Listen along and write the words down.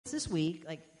course this week,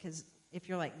 because if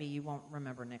you're like me, you won't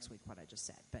remember next week what I just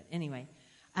said. But anyway,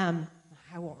 I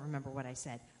won't remember what I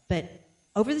said. But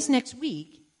over this next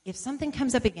week, if something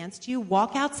comes up against you,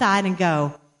 walk outside and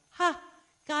go,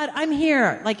 God, I'm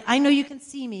here. I know you can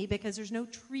see me because there's no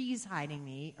trees hiding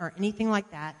me or anything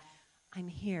like that. I'm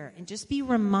here. And just be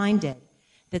reminded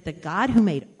that the God who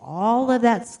made all of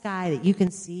that sky that you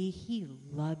can see, he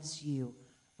loves you,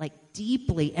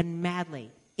 deeply and madly.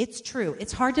 It's true.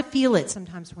 It's hard to feel it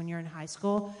sometimes when you're in high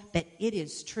school, but it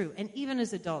is true. And even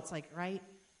as adults, right?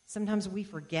 Sometimes we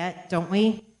forget, don't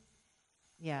we?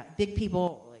 Yeah, big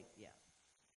people, yeah.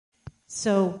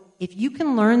 So if you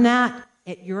can learn that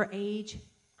at your age,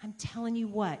 I'm telling you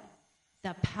what,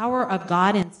 the power of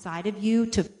God inside of you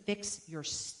to fix your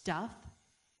stuff,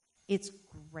 it's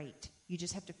great. You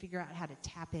just have to figure out how to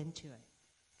tap into it.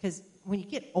 Because when you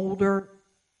get older,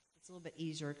 it's a little bit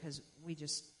easier because we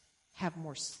just have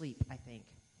more sleep, I think.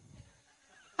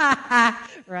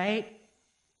 Right?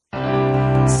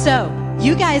 So,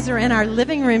 you guys are in our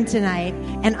living room tonight,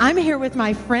 and I'm here with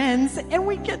my friends, and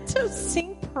we get to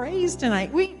sing praise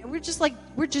tonight. We're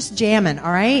just jamming,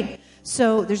 all right?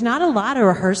 So there's not a lot of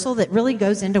rehearsal that really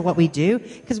goes into what we do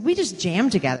because we just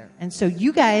jam together. And so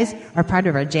you guys are part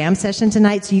of our jam session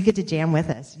tonight, so you get to jam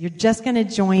with us. You're just going to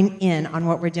join in on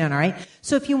what we're doing, all right?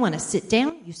 So if you want to sit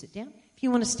down, you sit down. If you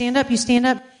want to stand up, you stand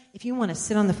up. If you want to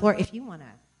sit on the floor, if you want to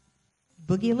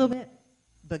boogie a little bit,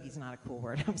 boogie's not a cool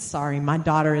word. I'm sorry. My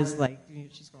daughter is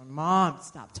she's going, Mom,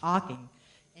 stop talking.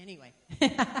 Anyway. All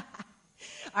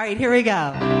right, here we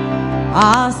go.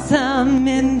 Awesome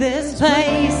in this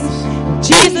place.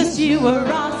 Jesus, you are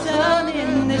awesome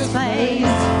in this place.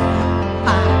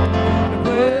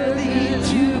 Worthy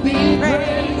to be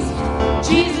praised.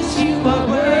 Jesus, you are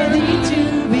worthy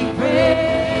to be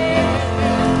praised.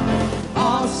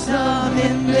 Awesome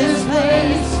in this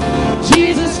place.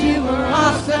 Jesus, you are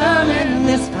awesome in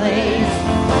this place.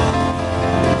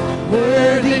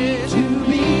 Worthy to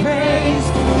be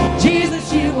praised.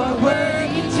 Jesus, you are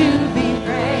worthy to be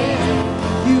praised.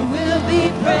 You will be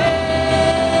praised.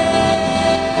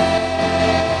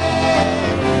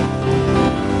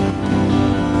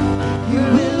 You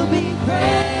will be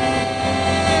praised.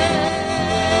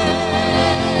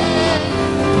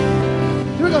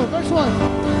 Here we go, verse 1.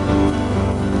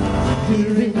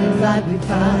 Here in the light we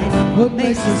find what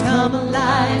makes us come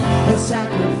alive, a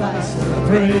sacrifice of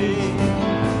praise.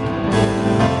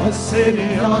 A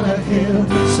city on a hill,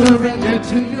 surrender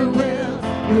to your will,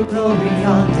 Your glory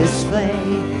on display.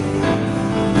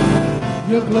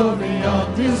 your glory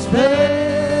on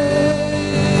display.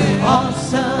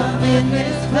 Awesome in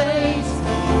this place.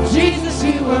 Jesus,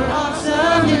 you are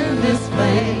awesome in this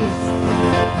place.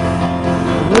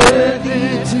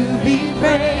 Worthy to be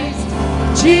praised.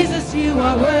 Jesus, you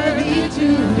are worthy to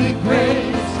be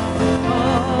praised.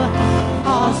 Oh,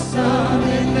 awesome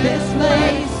in this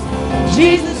place.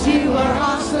 Jesus, you are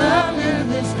awesome in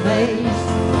this place.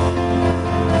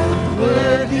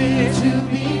 Worthy to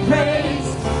be praised.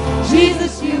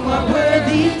 Jesus, you are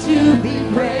worthy to be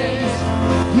praised.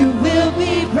 You will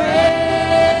be praised.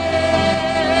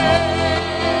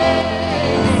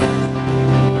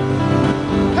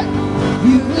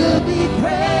 You will be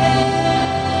praised.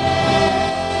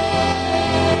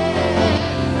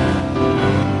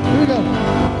 Here we go.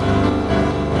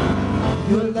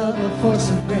 Your love, a force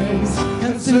of grace,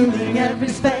 consuming every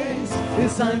space,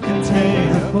 is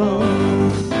uncontainable.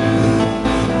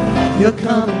 You're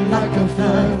coming like a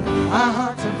flood, our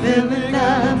hearts are filling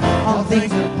up, all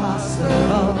things are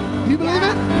possible. Do you believe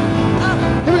it?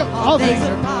 Here we go. All things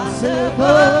are possible.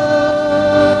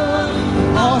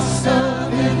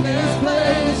 Awesome in this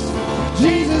place.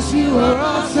 Jesus, you are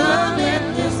awesome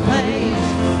in this place.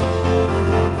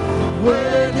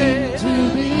 Worthy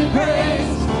to be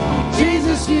praised.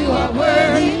 Jesus, you are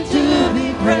worthy to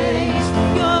be praised.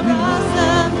 You're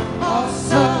awesome,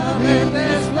 awesome in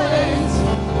this place.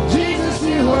 Jesus,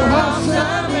 you are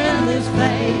awesome in this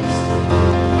place.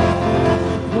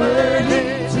 Worthy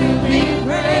to be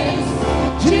praised.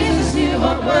 Jesus, you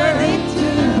are worthy to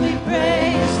be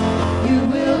praised.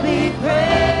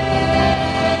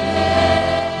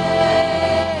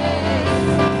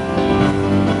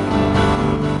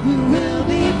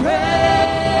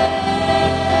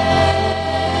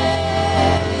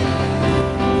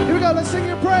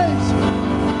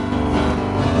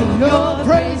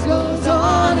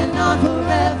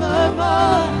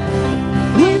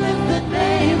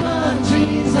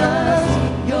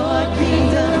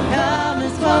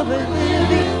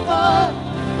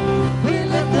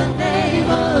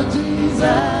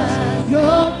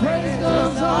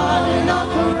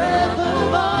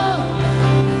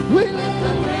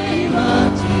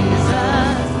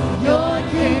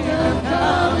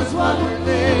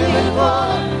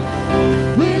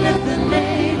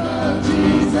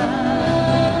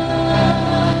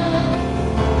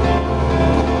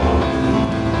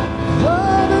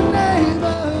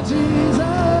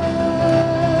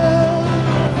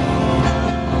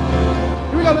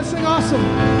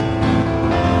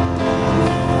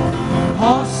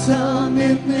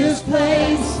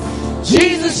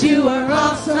 Jesus, you are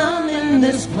awesome in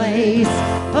this place.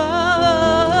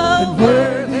 Oh, and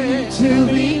worthy to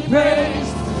be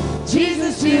praised.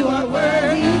 Jesus, you are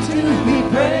worthy to be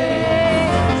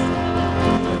praised.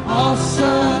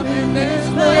 Awesome in this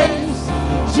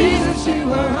place. Jesus,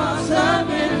 you are awesome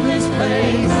in this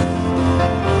place.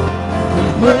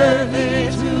 Worthy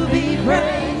To be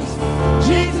praised.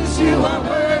 Jesus, you are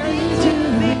worthy to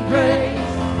be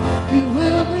praised. you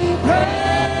will be praised.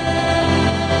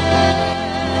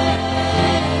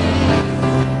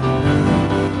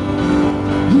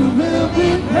 You will be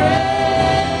praised.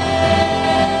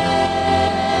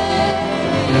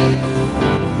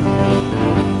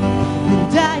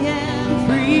 And I am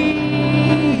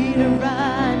free to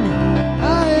run.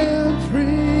 I am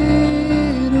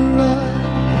free to run.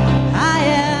 I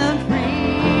am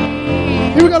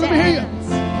free. Here we go, let me hear you.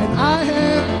 dance. And I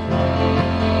am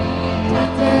to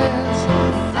dance.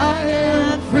 I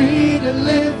am free to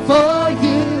live for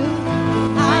you.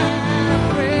 I am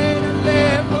free to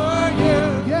live for you.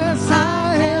 Yes,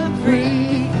 I am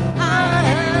free. I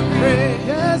am free.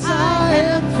 Yes, I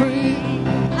am free.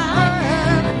 I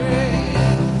am free.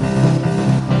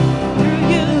 Through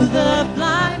you the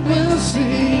blind will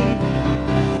see.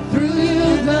 Through you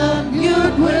the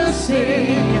mute will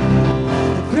sing.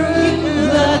 Through you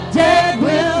the dead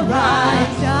will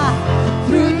rise.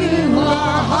 Through you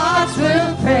our hearts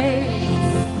will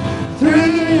praise.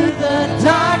 Through you the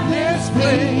darkness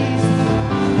flees.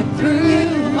 Through you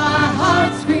my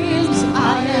heart screams,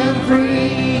 I am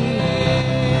free.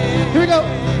 Here we go.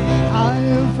 I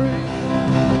am free.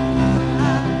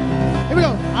 Here we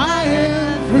go. I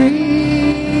am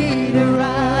free to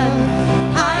run.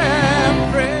 I am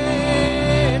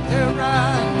free to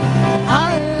run.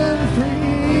 I am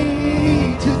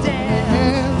free to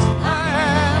dance. I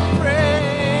am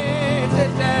free to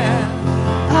dance.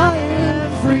 I am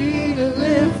free to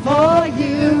live for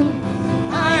you.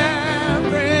 I am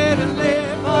free to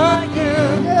live for you.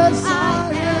 Yes, I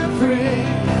am free.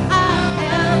 I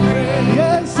am free.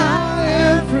 Yes, I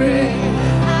am free.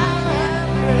 I am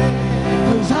free.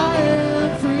 'Cause I am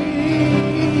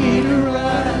free to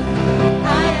run.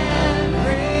 I am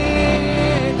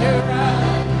free to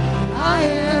run. I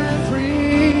am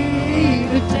free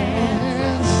to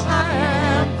dance. I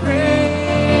am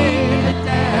free to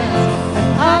dance.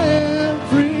 I am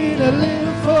free to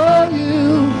live for you.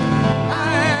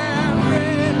 I am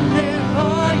free to live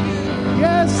for you.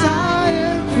 Yes, I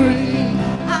am free.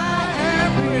 I am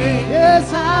free. Yes,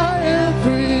 I am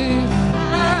free.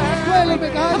 Sway a little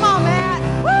bit, guys. Come on, Matt.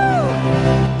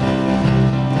 Woo!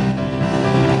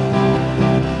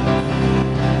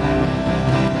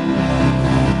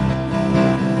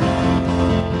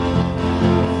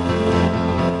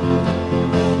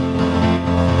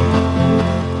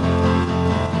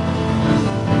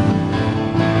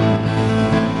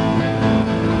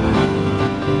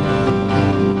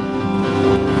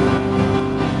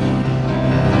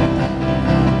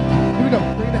 Here we go.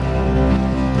 Bring it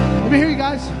down. Let me hear you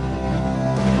guys.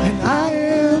 And I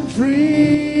am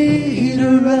free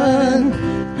to run.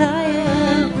 I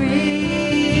am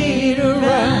free to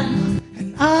run.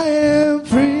 And I am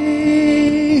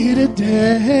free to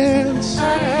dance.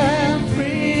 I am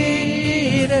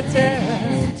free to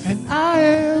dance. And I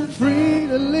am free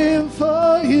to live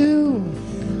for you.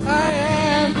 I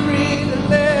am free to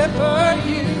live for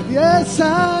you. Yes,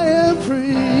 I am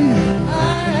free.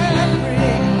 I am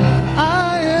free.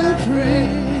 I am free.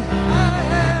 I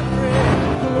am free.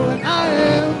 Oh, and I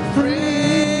am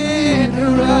free to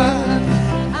run.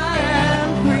 I am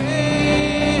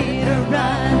free to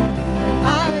run.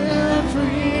 I am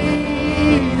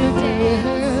free to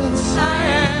dance. I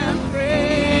am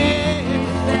free to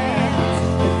dance.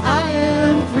 I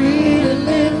am free to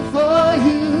live for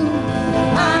you.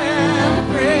 I am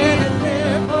free to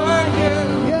live for you.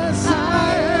 Yes, I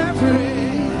am free.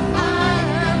 I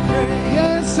am free.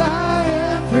 Yes, I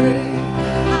am free.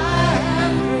 I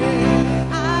am free.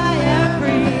 I am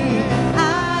free. I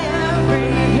am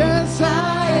free. Yes, I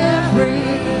am free.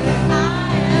 I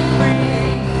am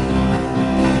free.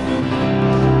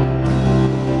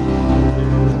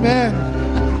 Amen.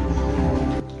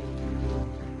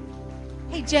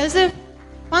 Hey, Joseph,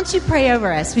 why don't you pray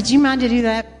over us? Would you mind to do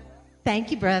that?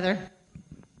 Thank you, brother.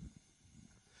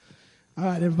 All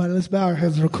right, everybody, let's bow our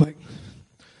heads real quick.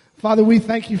 Father, we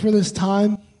thank you for this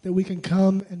time that we can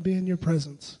come and be in your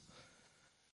presence.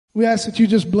 We ask that you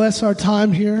just bless our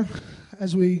time here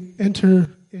as we enter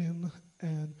in,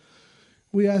 and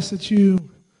we ask that you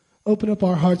open up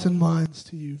our hearts and minds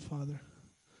to you, Father,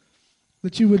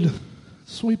 that you would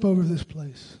sweep over this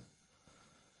place,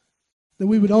 that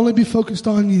we would only be focused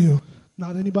on you,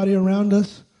 not anybody around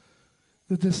us,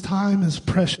 that this time is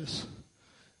precious.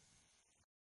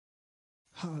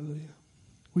 Hallelujah.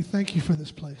 We thank you for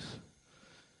this place.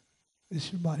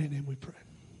 It's your mighty name we pray.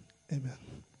 Amen.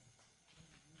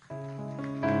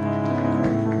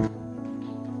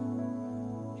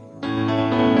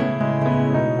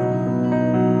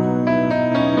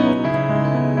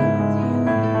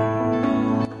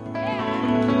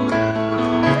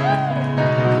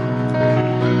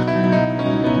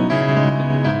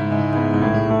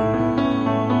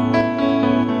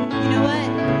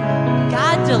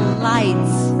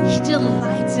 He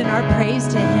delights in our praise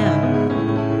to Him.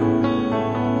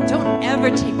 Don't ever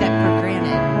take that for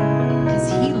granted, because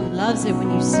He loves it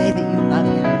when you say that you love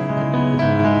Him.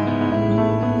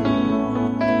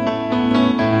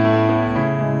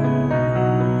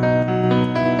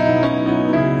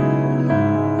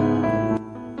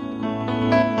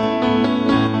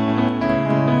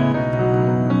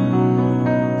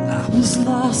 I was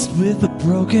lost with a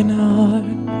broken heart.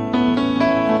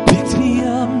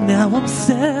 Now I'm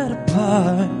set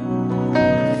apart.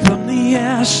 From the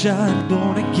ash I'm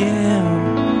born again,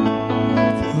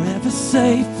 forever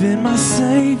safe in my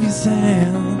Savior's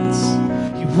hands.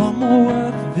 You are more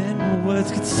worth than my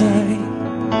words could say.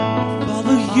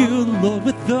 Follow you, Lord,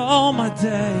 with all my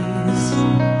days.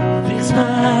 Fix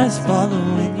my eyes,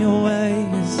 follow in your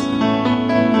ways.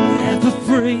 Forever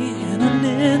free and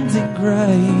unending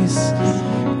grace.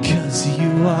 'Cause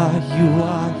you are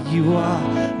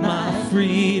my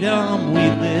freedom. We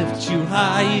lift you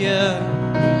higher.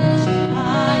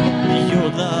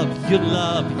 Your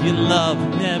love,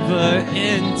 never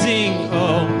ending.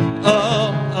 Oh,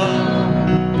 oh, oh.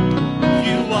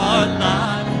 You are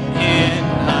alive in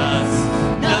us.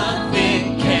 Nothing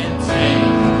can take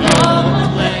your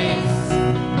place.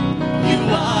 You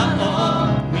are all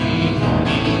we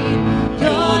need.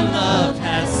 Your love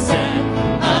has set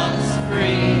us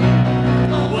free.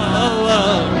 Oh, oh,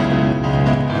 oh.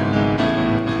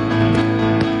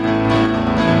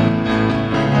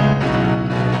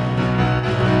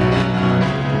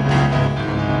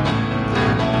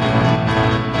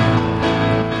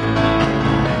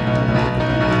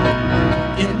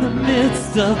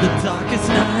 Of the darkest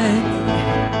night,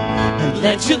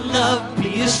 let your love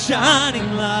be a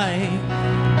shining light,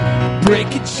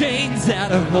 breaking chains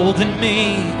that are holding me.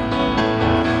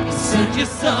 You sent your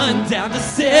son down to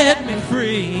set me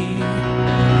free.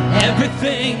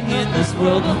 Everything in this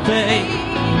world will fade.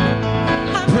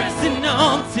 I'm pressing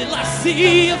on till I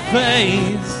see your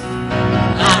face.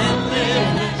 I am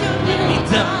living, let your will be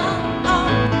done.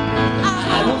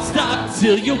 I won't stop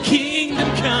till your kingdom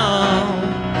come.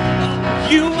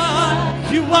 You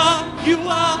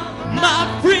are my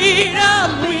freedom.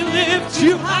 We lift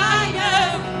you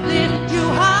higher, lift you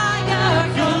higher.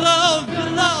 Your love,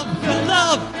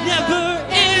 never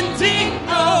ending.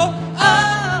 Oh,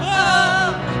 oh, oh.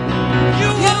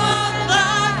 You are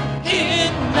light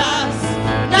in us.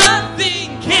 Nothing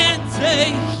can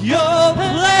take your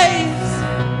place.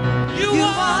 You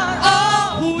are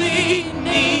all we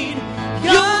need.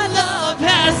 Your love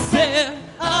has set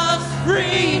us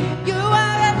free. You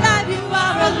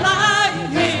are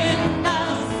alive in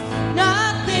us.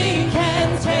 Nothing can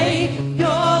take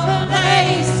your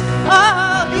place.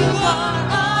 Oh, you are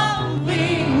all we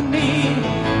need.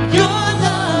 Your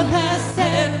love has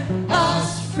set us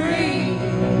free.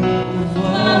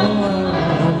 Whoa.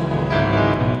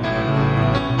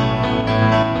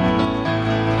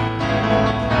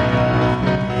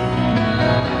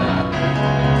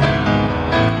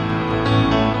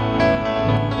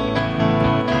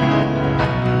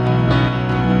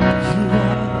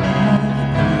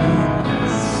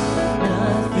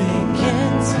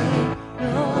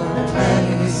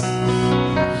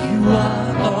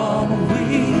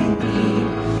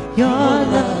 Your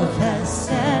love has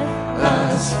set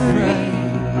us free.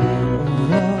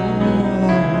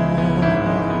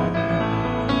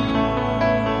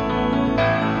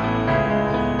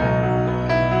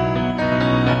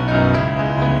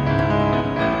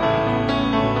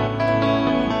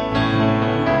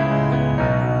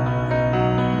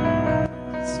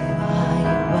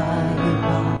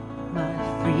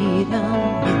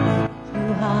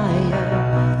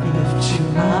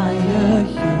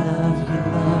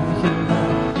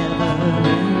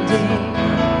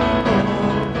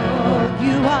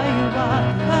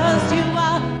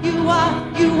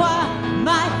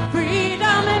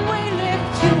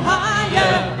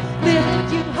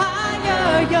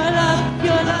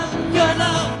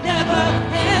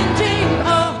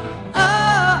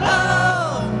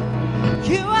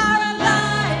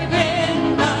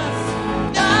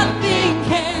 Nothing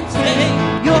can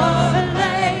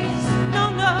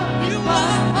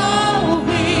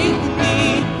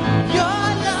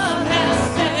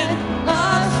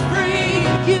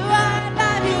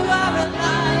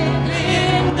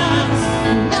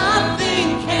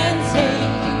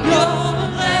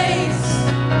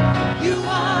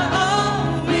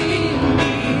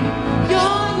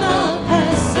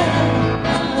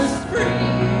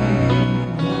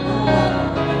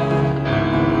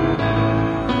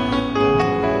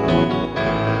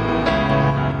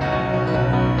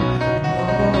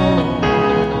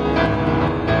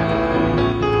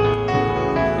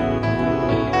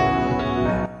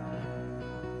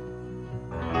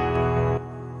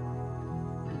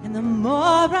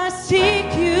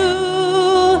seek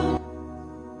you,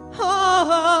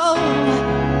 oh,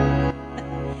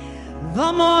 the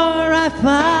more I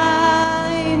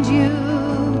find you,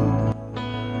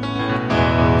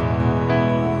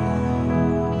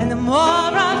 and the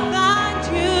more I find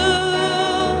you,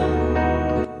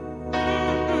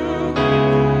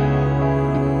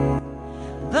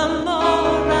 the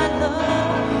more I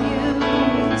love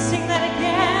you. Sing that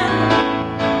again.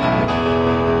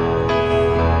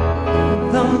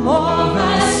 The more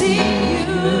I see you,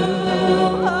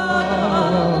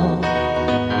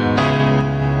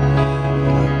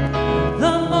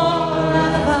 the more I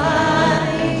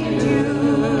find you,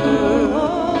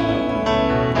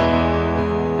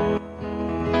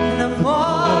 the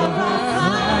more I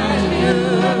find you,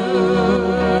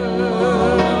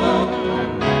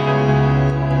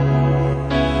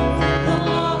 the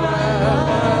more I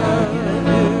love you.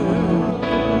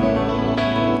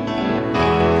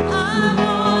 I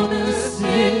wanna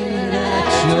sit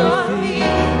at your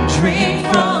feet, drink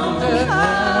from the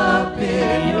cup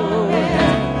in your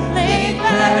hand, lay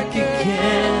back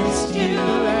against you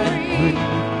and breathe.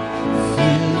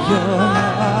 Feel your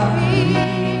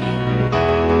heartbeat.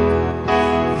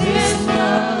 This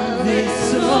love is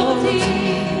so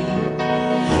deep,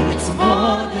 it's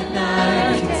more than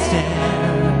I can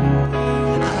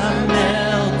stand. I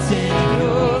melt in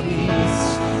your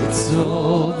peace, it's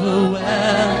overwhelming.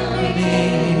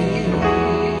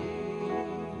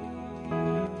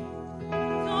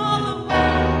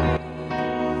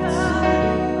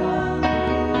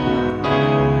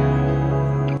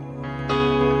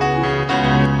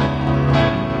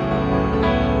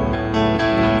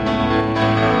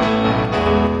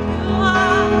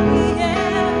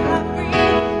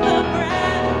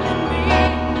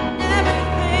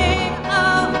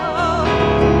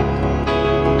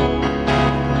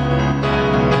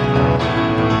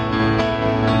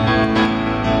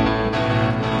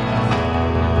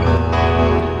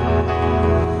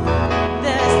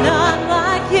 There's none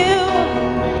like you.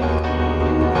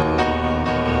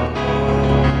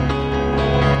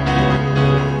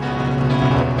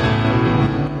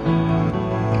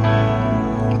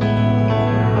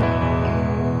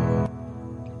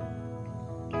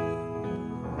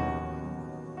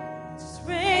 Just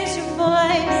raise your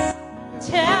voice,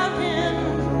 tell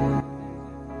him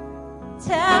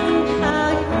how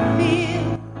you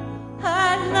feel.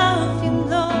 I love you,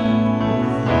 Lord.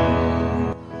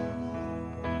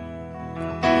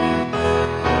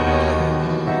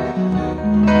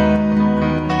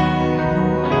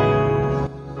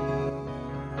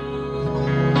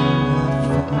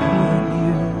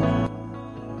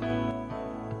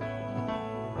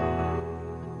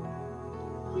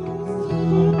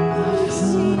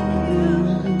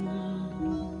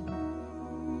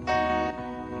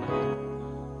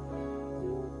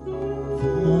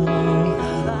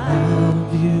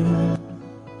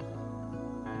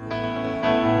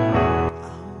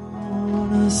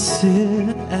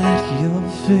 Sit at your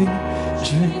feet,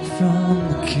 drink from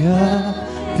the cup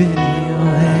in your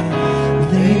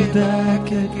hand, lay back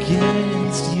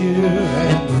against you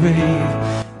and breathe.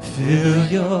 Feel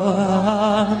your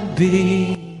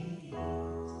heartbeat.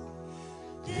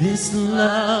 This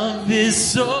love is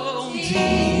so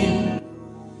deep,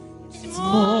 it's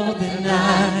more than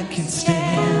I can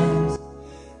stand.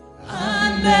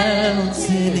 I melt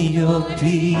in your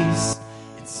peace,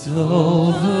 it's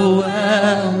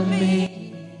overwhelming.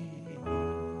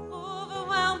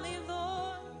 Overwhelm me,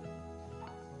 Lord.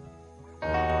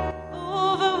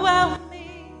 Overwhelm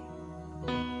me.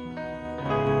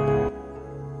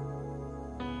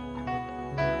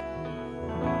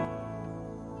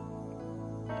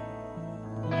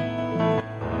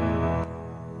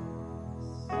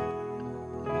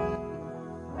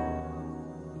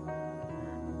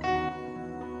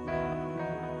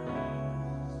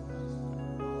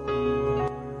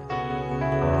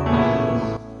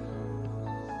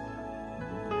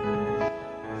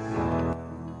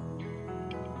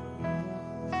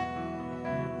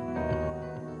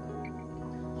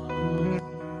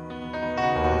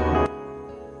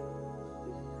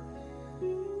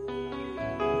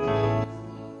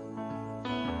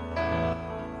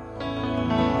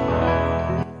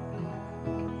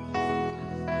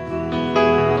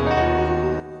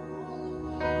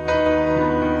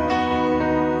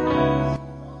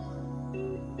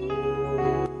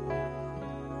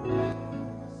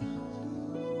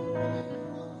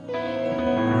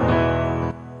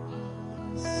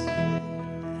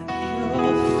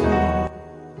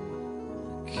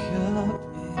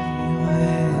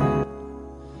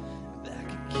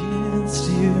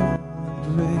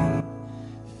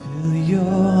 Feel your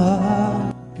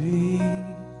heartbeat.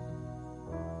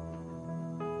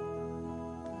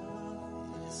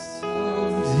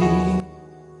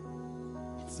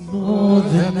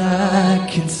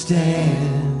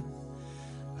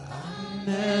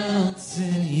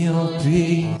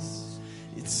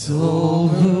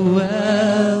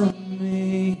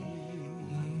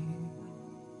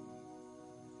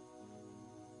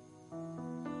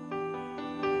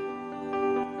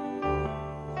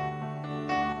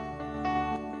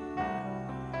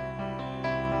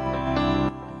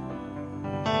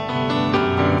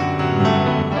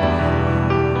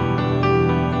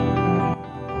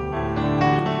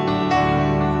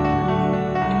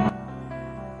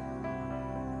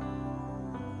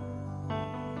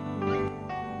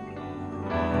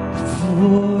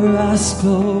 I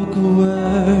spoke a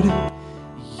word,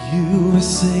 you were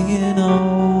singing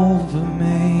over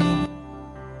me.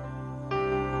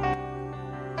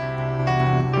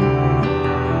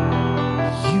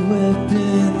 You have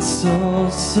been so,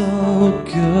 so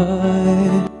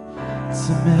good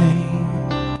to me.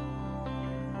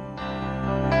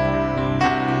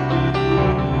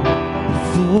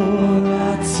 Before I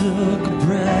took a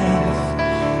breath,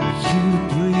 you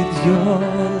breathed your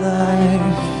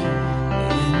life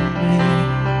in me.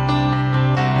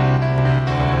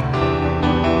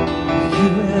 You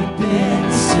have been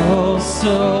so,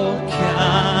 so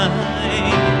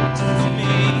kind to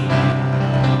me.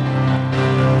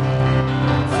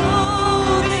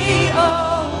 Oh, the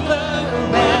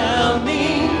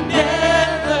overwhelming,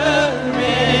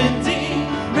 never-ending,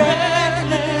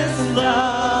 reckless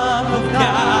love of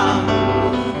God.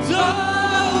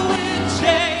 Oh, it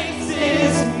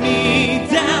chases me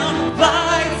down,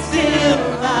 bites till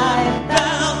I'm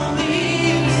bound,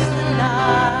 leaves the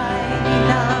 99.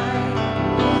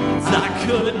 I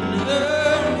couldn't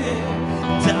earn it,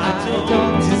 I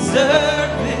don't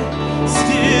deserve it.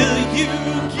 Still, you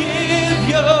give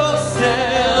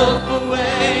yourself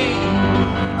away.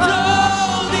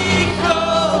 Oh, the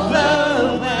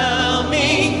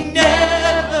overwhelming,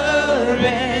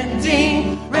 never-ending,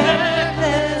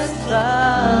 reckless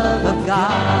love of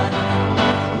God.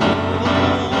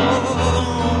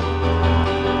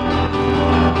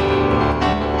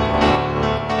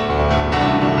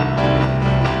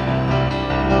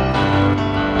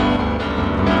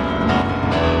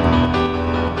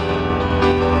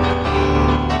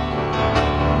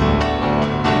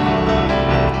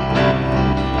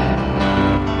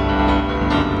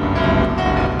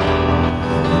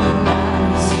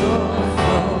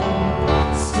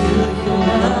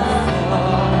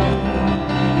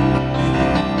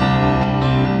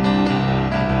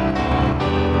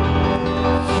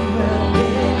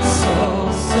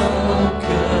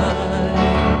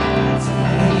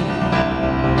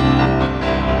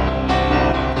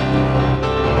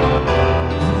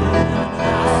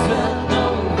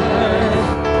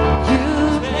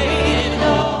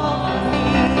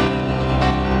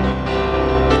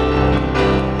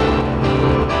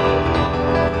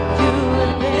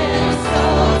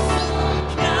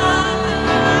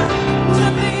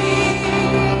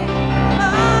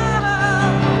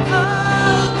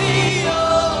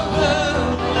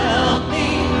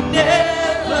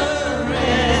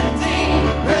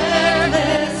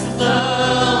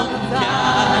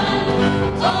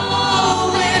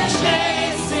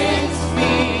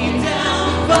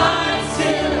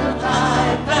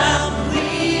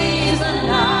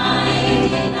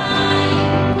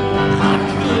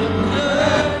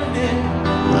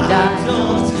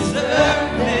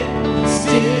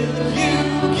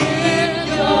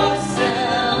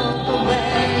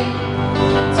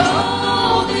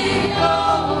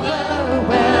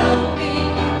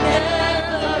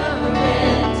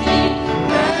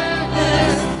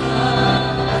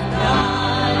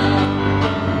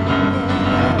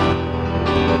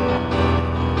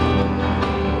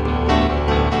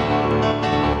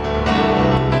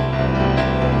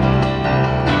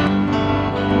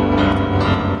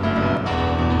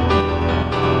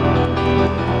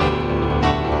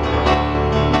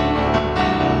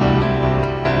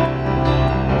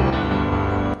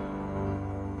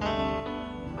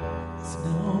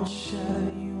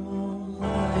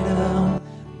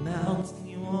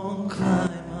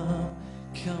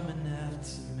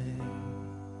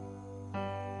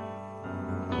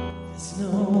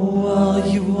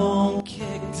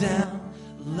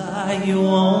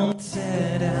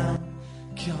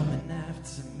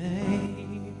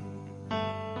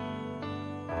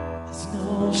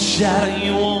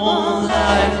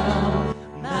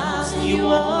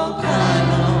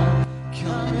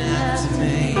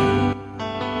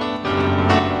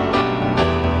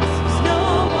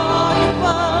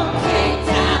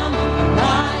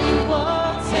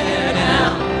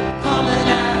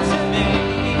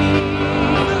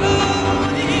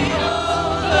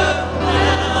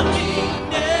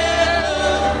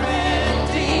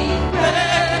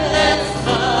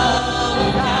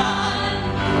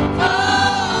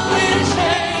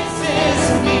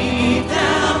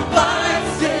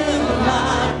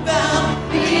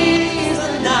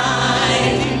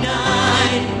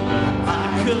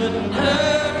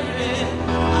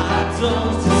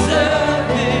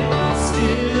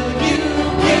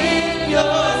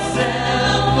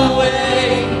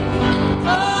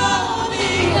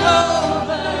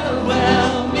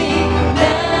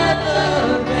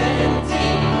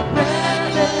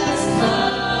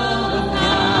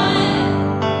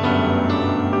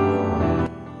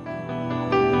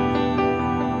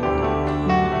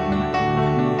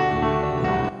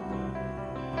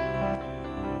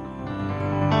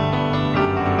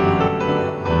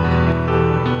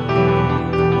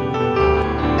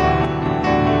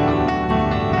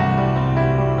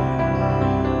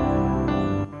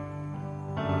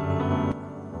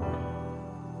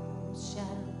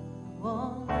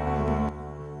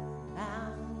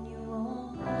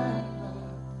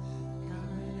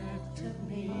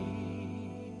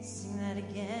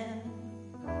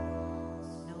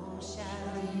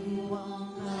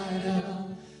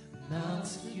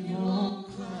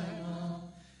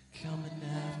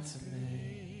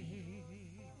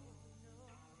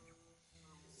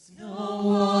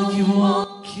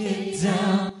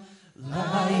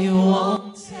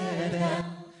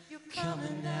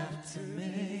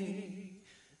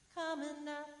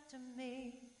 after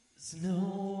me. There's no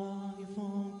one you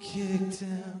won't kick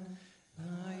down, no,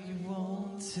 you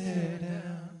won't tear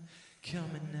down,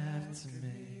 coming after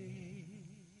me.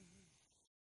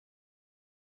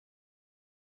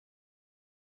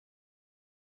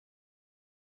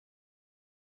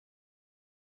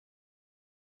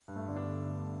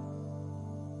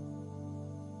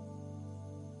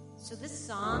 So this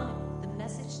song, the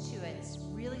message to it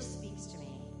really speaks to me.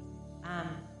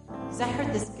 Because I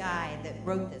heard this guy that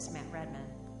wrote this, Matt Redman,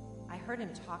 I heard him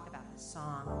talk about this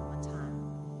song one time.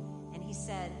 And he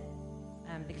said,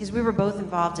 because we were both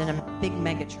involved in big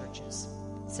mega churches,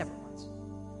 separate ones.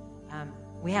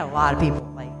 We had a lot of people,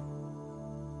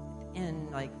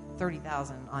 like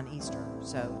 30,000 on Easter.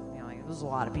 So, it was a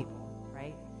lot of people,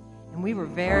 right? And we were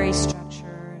very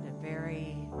structured and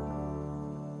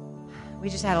we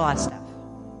just had a lot of stuff,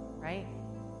 right?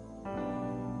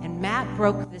 And Matt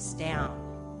broke this down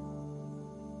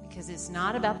because it's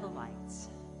not about the lights.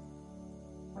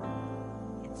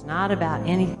 It's not about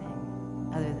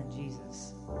anything other than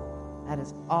Jesus. That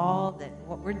is all that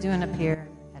what we're doing up here,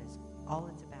 that is all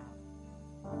it's about.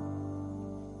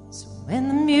 So when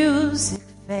the music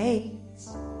fades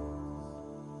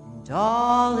and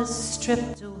all is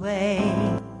stripped away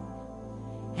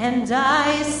and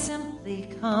I simply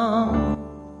come,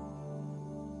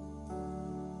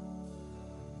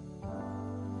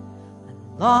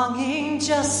 I'm longing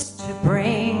just to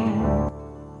bring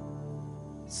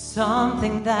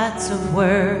something that's of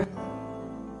worth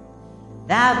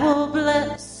that will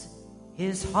bless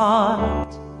his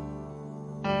heart.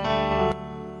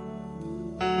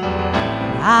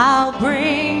 I'll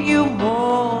bring you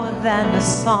more than a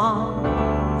song,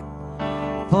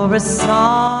 for a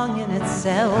song in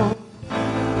itself,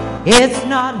 it's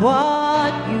not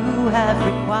what you have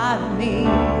required of me.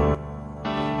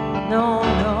 No,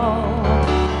 no.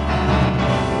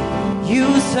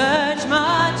 You search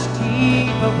much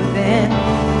deeper within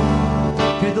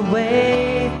through the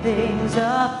way things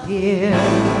appear.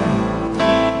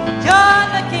 You're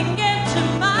looking into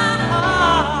my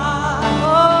heart.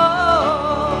 Oh,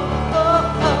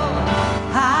 oh, oh.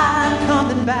 I'm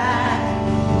coming back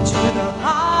to the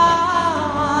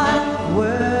heart of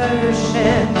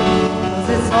worship, 'cause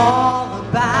it's all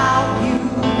about you.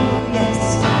 Yes,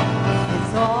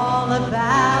 it's all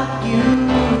about you,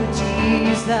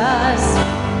 Jesus.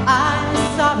 I'm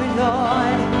sorry,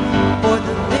 Lord, for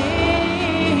the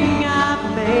thing I've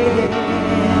made,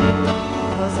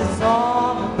 'cause it's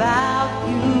all about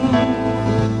you.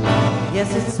 Yes,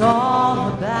 it's all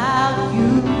about you,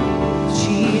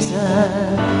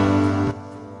 Jesus.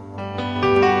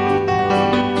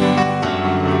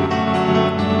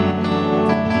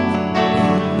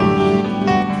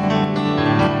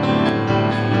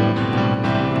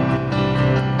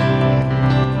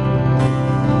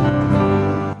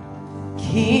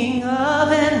 King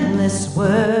of endless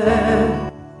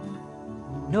word,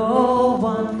 no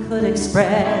one could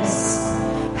express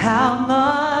how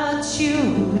much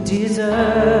you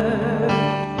deserve.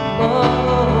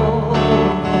 Oh,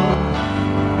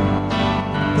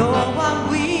 though I'm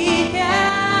weak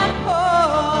and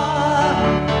poor,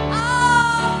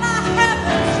 all my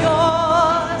heaven's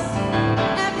yours,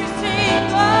 every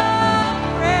single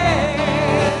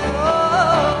prayer. Oh,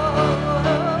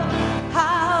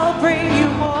 I'll bring you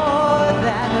more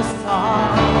than a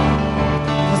song,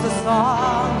 'cause a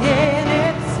song in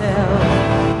itself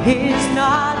is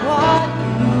not what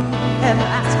you have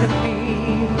asked of me.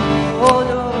 Oh,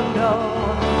 no, no.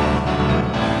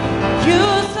 You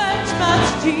search much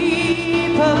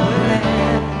deeper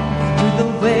within through the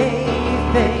way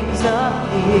things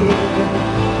appear.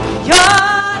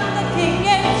 You're looking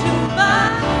into my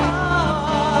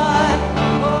heart.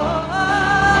 Oh,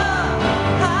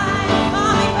 I'm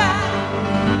coming back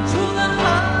to the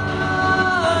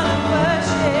heart of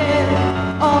worship.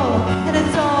 Oh, and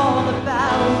it's all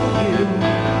about you.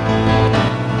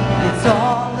 It's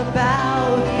all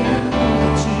about you,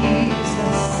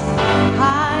 Jesus.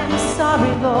 I'm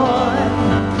sorry, Lord,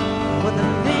 for the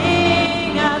thing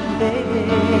I've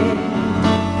made.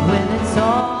 When it's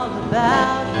all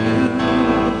about you,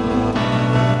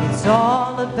 it's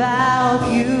all about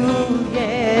you.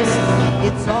 Yes,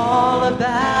 it's all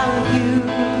about you.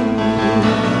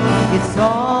 It's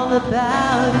all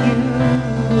about you.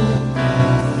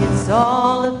 It's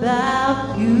all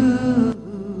about you.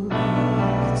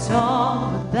 It's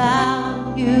all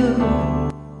about you,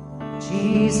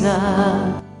 Jesus.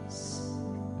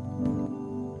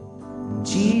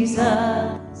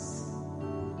 Jesus.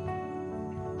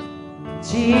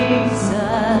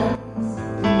 Jesus.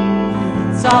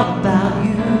 It's all about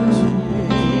you.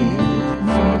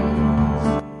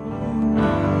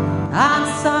 I'm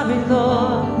sorry,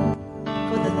 Lord,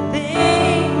 for the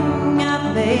thing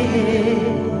I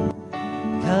made,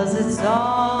 'cause it's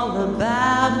all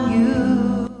about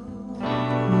you.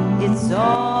 It's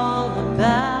all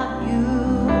about you,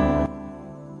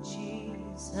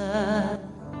 Jesus.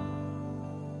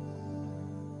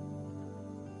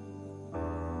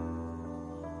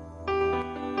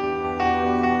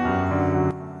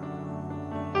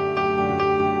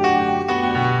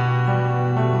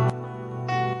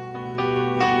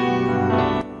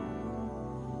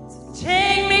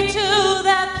 Take me to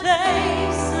that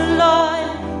place, Lord,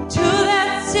 to that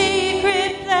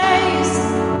secret place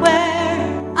where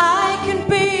I can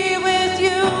be with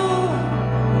you,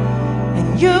 and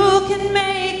you can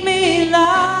make me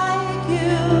like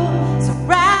you. So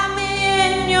wrap me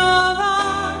in your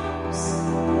arms,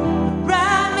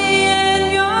 wrap me in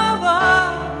your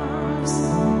arms,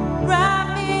 wrap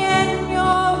me in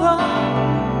your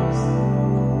arms.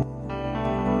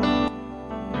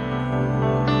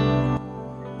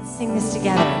 Sing this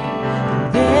together.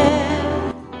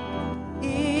 There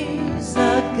is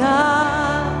a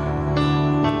God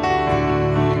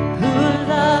who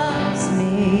loves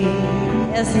me,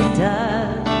 yes he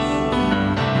does,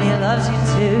 and he loves you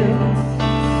too,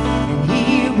 and he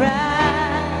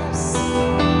wraps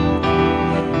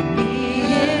me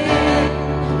in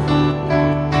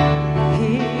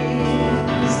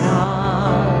his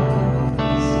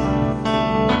arms,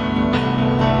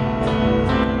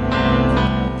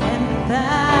 and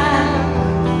that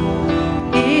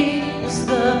is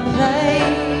the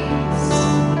place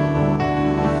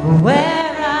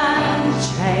where I'm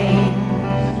changed.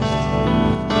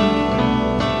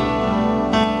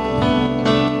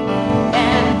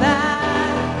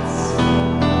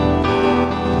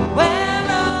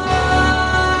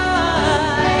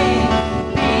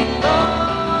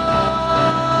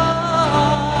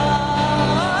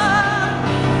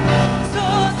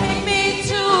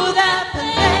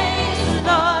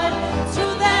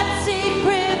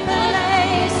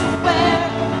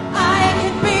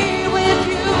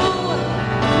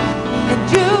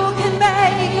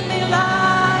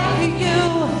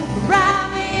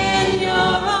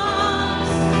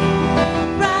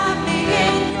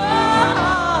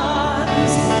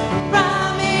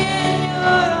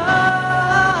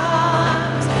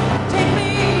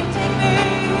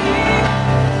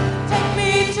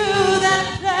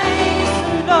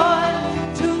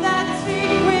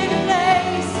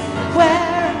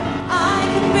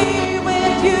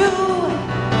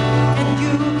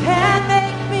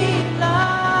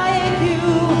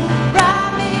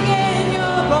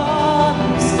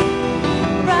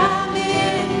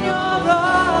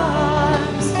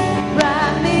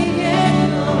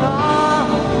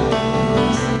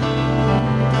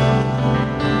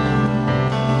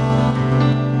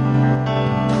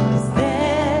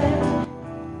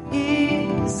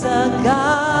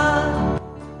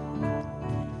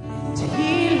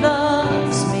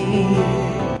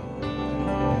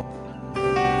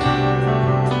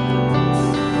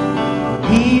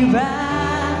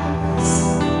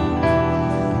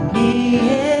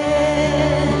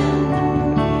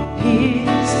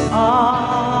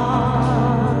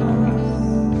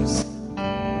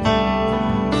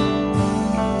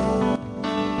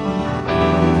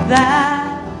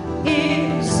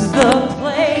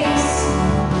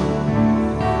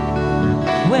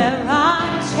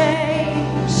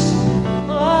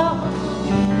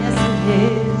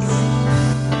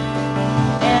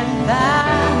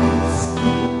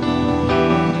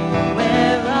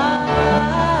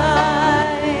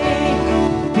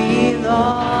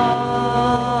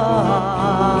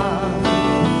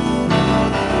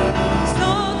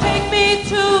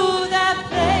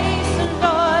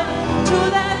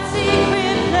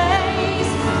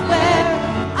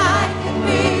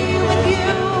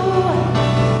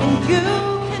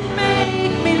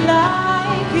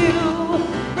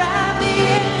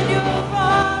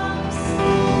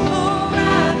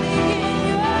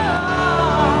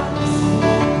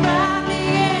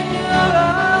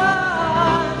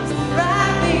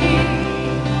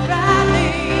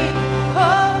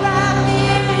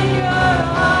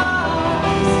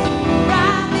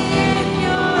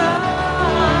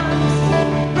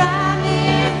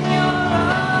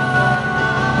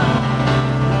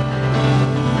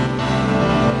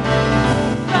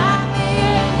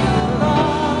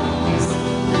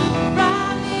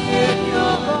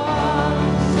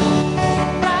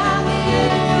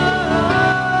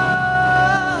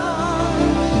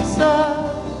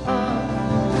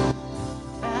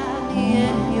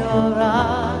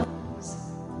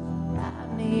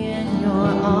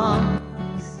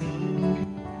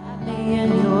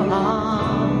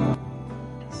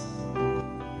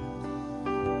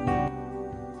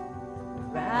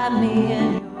 me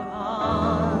in your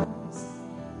arms.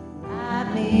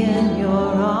 Wrap me in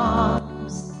your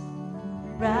arms.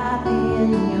 Wrap me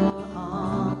in your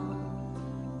arms.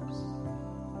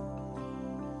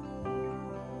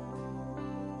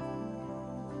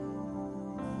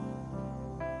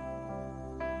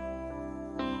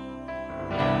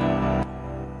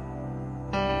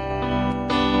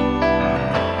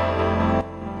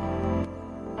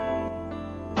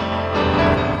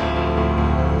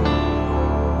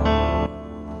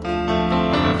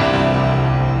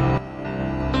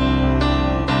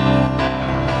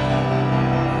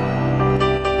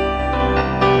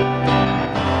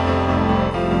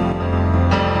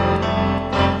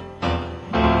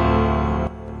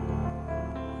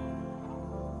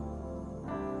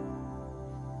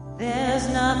 There's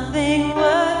nothing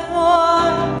worth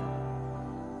more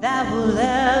that will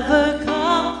ever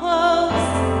come close.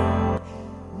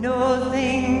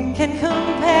 Nothing can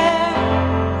compare.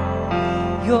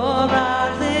 You're our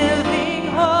living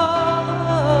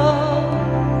hope.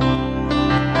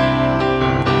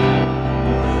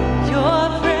 Your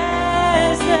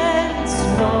presence,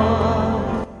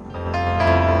 Lord.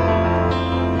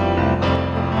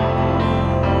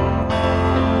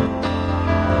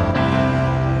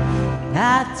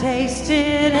 I've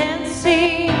tasted and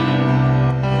seen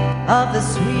of the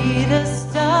sweetest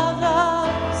of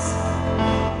loves,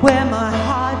 where my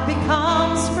heart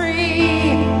becomes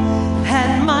free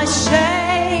and my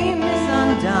shame is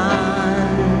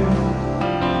undone.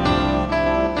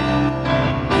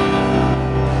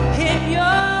 In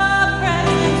your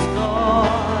presence, Lord.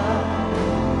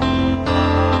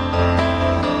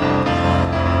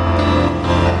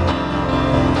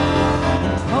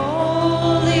 And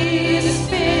Holy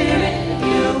Spirit,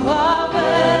 you are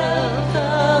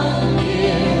welcome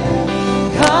here.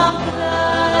 Come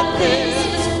flood this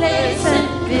place and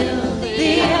fill the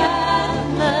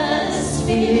atmosphere.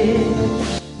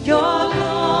 Your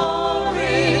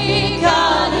glory,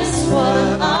 God, is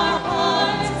what our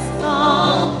hearts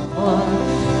long for.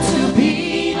 To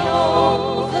be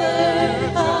overcome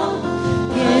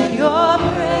in your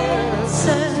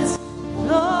presence,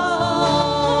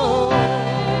 Lord.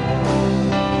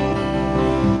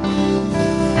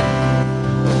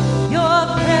 Your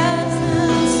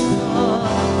presence,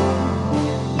 Lord.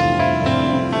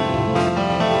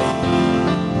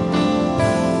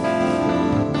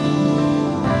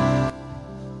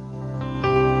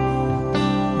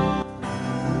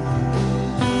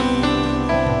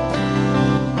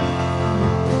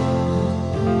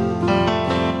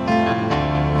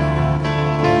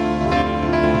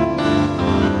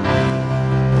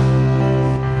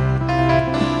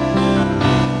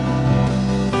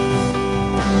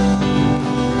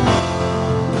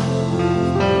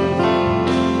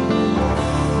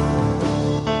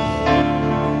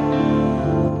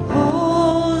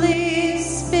 Holy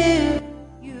Spirit,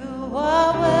 you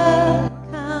are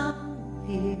welcome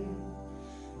here.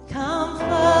 Come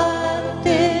flood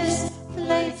this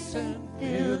place and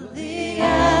fill the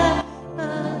atmosphere.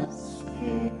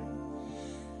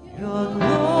 Your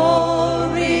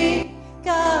glory,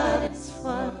 God, is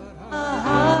what our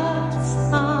hearts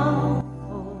long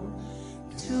for.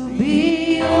 To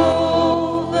be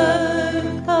overcome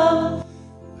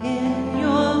in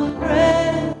your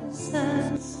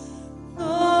presence,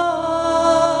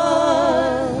 Lord.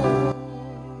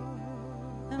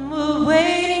 And we're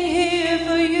waiting here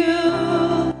for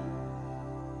you,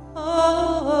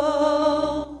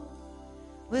 oh,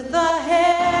 with our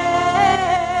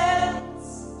hands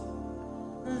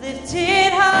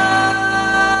lifted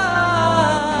high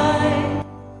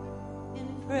in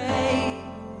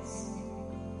praise.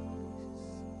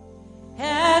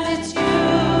 And it's you,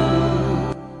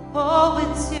 oh,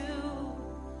 it's you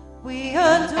we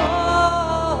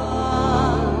adore,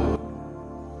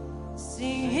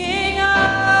 singing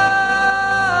hallelujah.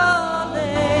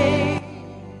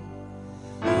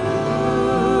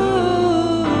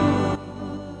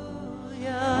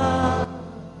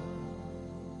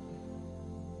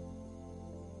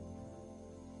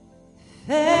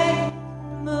 Faith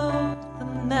moved the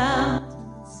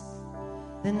mountains,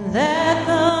 then let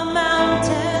the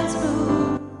mountains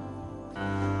move.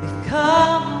 We've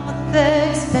come with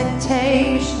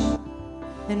expectation,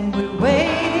 and we're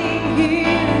waiting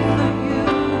here for you.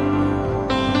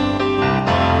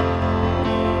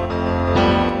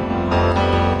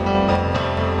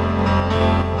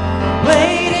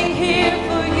 Waiting here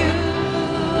for you,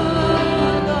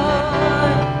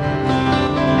 Lord.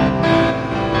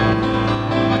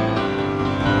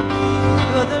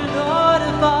 You're the Lord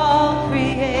of all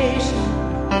creation,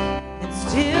 and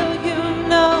still you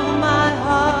know my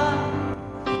heart.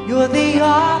 You're the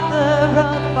author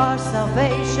of our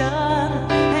salvation,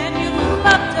 and you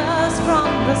loved us from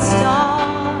the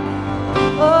start.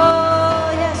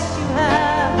 Oh, yes, you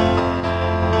have.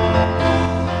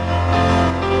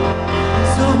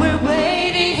 So we're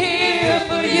waiting here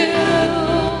for you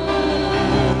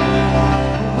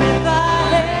with our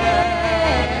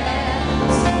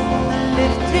hands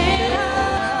lifted high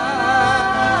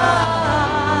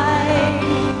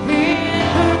in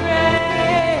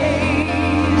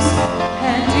praise,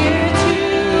 and you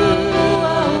too,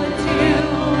 oh, you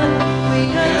we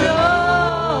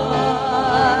adore,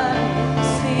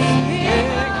 singing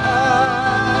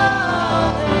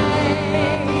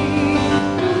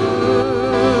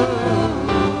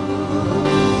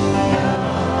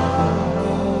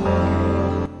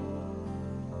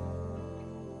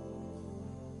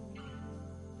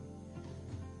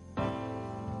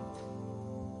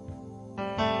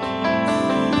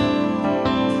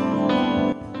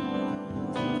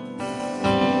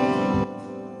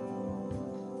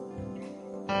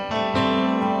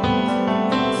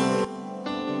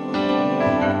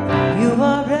you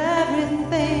are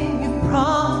everything you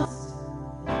promised.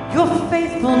 Your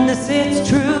faithfulness, it's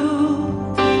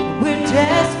true. We're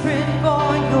desperate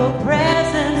for your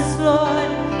presence, Lord.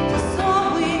 Just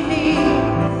all we need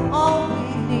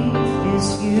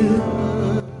is you.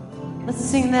 Let's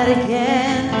sing that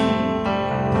again.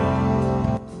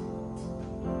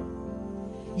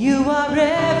 You are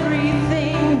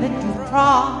everything that you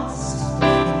promised,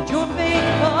 and your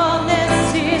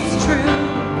faithfulness is true.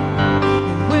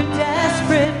 We're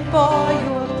desperate for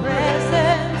your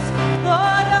presence,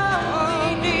 Lord. All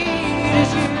we need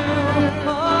is you.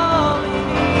 All we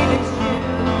need is you.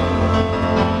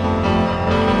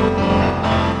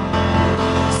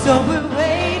 So we're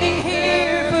waiting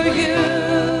here for you,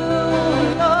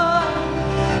 Lord,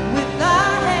 with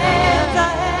our hands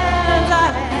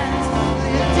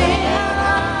lifted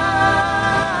high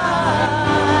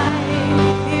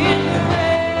in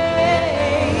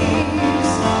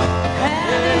praise.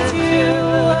 And it's you,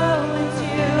 oh, it's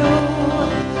you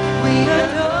we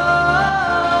adore,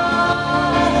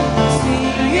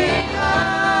 singing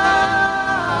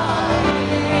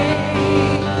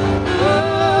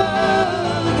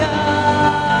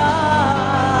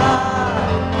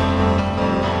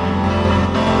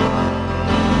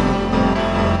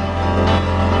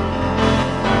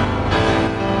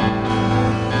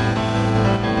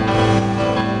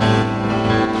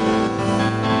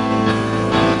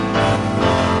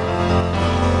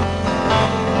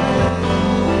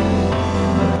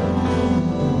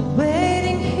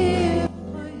waiting here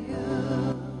for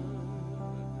you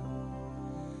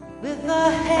with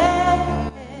our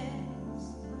hands.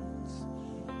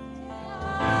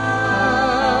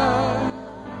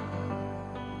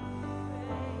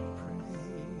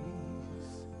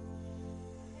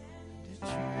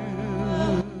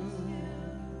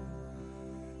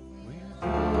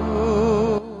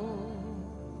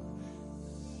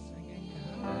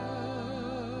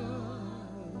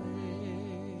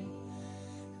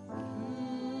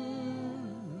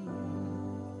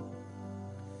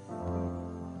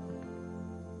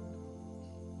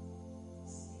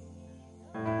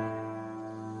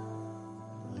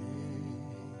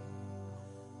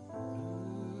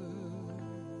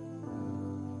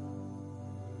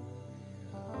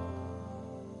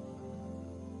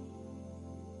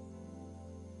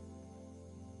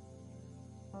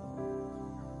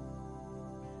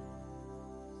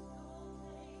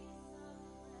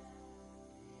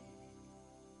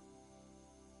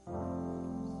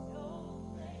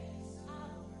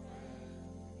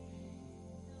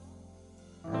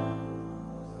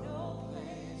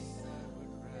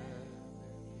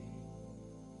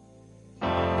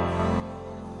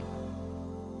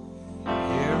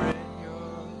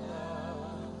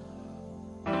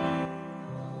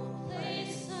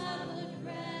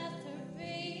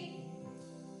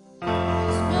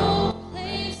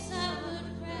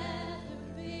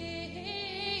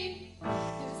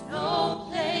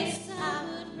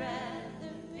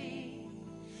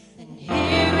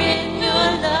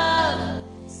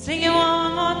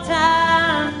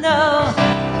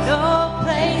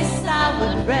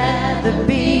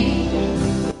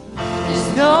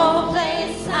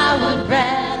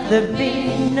 rather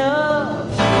be. No,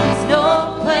 there's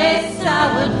no place I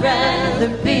would rather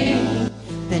be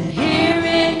than here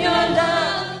in your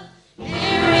love,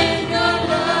 here in your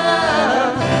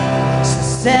love. So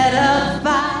set a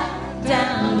fire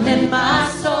down in my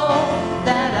soul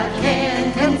that I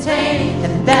can't contain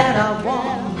and that I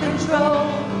won't control.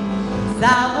 'Cause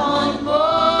I want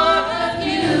more of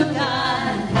you,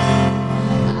 God.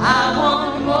 I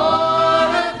want more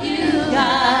of you,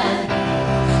 God.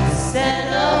 Set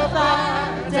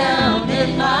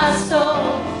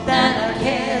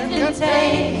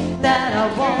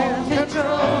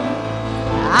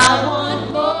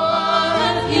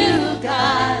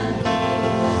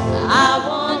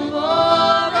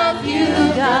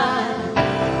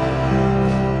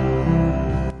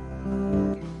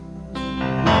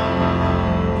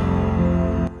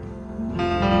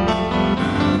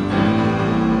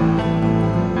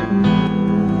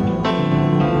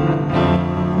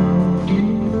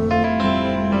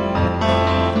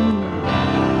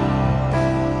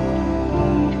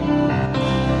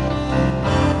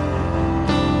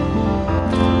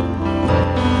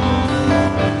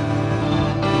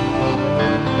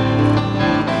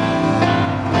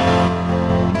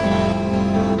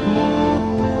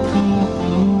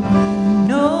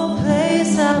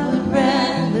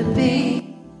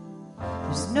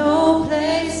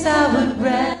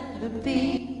rather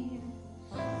be.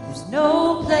 There's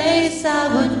no place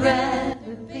I would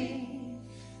rather be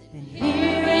than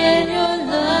here in your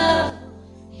love,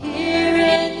 here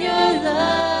in your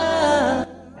love.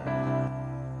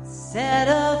 Set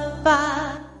a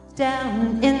fire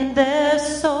down in their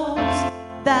souls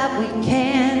that we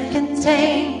can't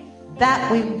contain,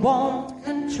 that we won't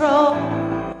control.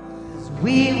 'Cause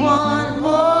we want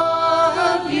more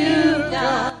of you,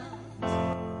 God.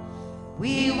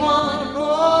 We want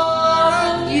more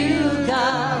of you,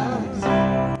 God.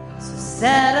 So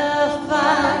set a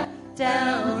fire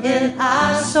down in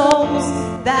our souls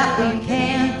that we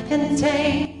can't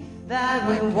contain, that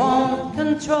we won't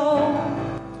control.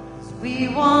 'Cause we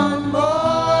want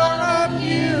more of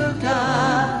you,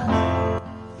 God.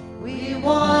 We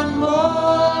want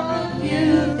more of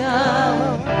you,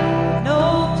 God.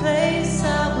 No place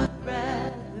I would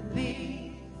rather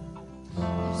be.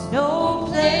 There's no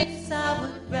place I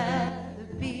would rather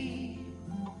be.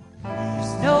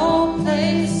 There's no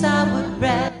place I would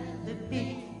rather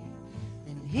be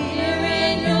than here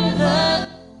in your love,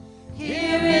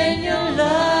 here in your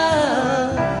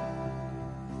love.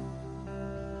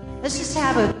 Let's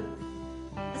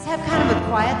have kind of a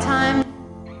quiet time.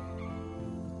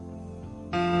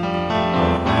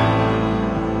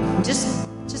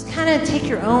 Just kind of take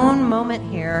your own moment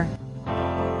here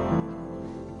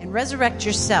and resurrect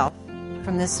yourself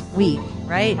from this week,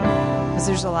 right? Because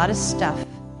there's a lot of stuff.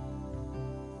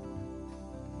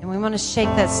 And we want to shake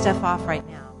that stuff off right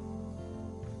now.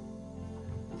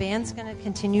 The band's going to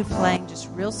continue playing just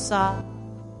real soft,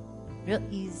 real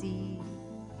easy.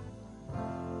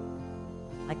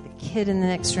 Like the kid in the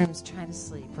next room is trying to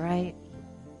sleep, right?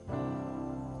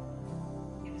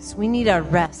 So we need our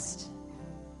rest.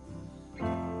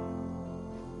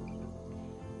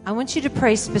 I want you to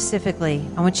pray specifically.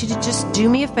 I want you to just do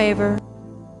me a favor.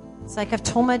 It's like I've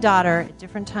told my daughter at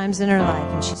different times in her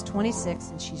life, and she's 26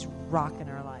 and she's rocking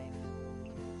her life.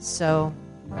 So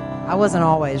I wasn't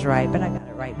always right, but I got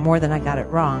it right more than I got it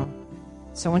wrong.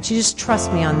 So I want you to just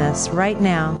trust me on this right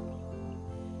now.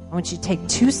 I want you to take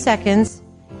 2 seconds,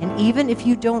 and even if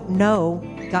you don't know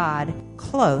God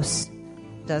close,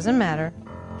 doesn't matter,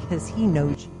 because He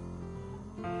knows you.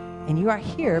 And you are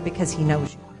here because He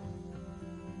knows you.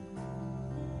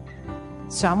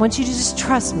 So I want you to just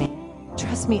trust me.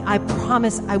 Trust me, I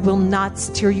promise I will not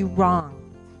steer you wrong.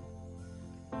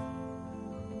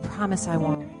 Promise I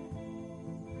won't.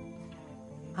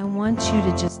 I want you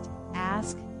to just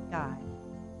ask God.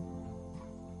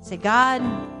 Say, God,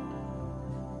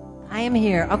 I am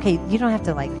here. Okay, you don't have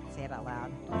to say it out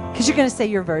loud. Because you're going to say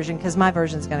your version, because my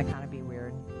version is going to kind of be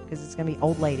weird. Because it's going to be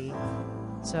old lady.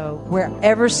 So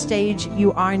wherever stage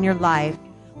you are in your life,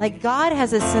 God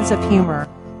has a sense of humor.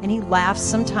 And He laughs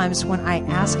sometimes when I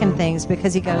ask Him things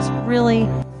because He goes, really?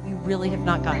 You really have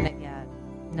not gotten it yet?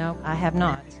 No, I have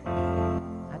not.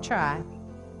 I try.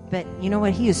 But you know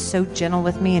what? He is so gentle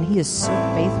with me and He is so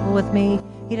faithful with me.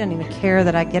 He doesn't even care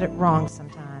that I get it wrong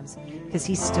sometimes because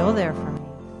He's still there for me.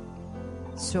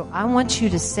 So I want you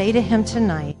to say to Him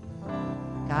tonight,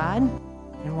 God,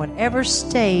 in whatever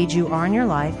stage you are in your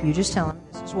life, you just tell Him,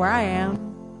 this is where I am.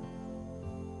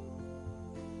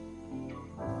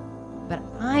 But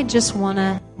I just want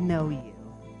to know you.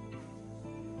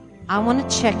 I want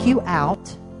to check you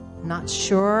out. Not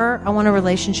sure I want a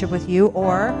relationship with you,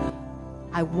 or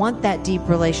I want that deep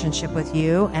relationship with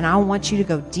you, and I want you to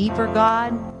go deeper,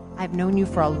 God. I've known you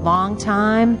for a long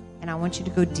time, and I want you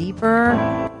to go deeper.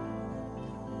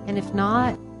 And if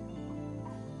not,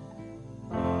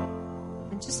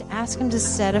 then just ask Him to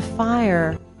set a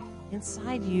fire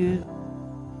inside you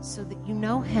so that you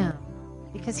know Him.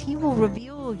 Because He will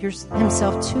reveal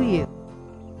Himself to you.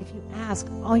 If you ask,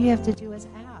 all you have to do is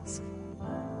ask.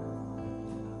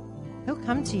 He'll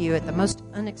come to you at the most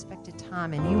unexpected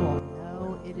time, and you will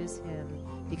know it is Him,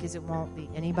 because it won't be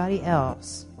anybody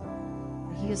else.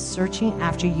 He is searching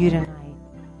after you tonight.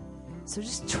 So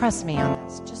just trust me on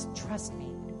this. Just trust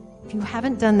me. If you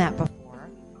haven't done that before,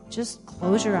 just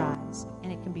close your eyes,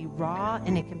 and it can be raw,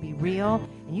 and it can be real,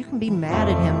 and you can be mad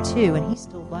at Him too, and He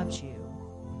still loves you.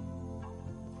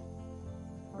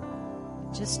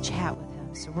 Just chat with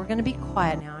Him. So we're going to be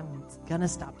quiet now. I'm going to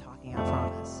stop talking, I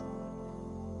promise.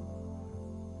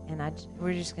 And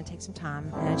we're just going to take some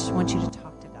time, and I just want you to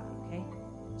talk to God, okay?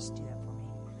 Just do that for me.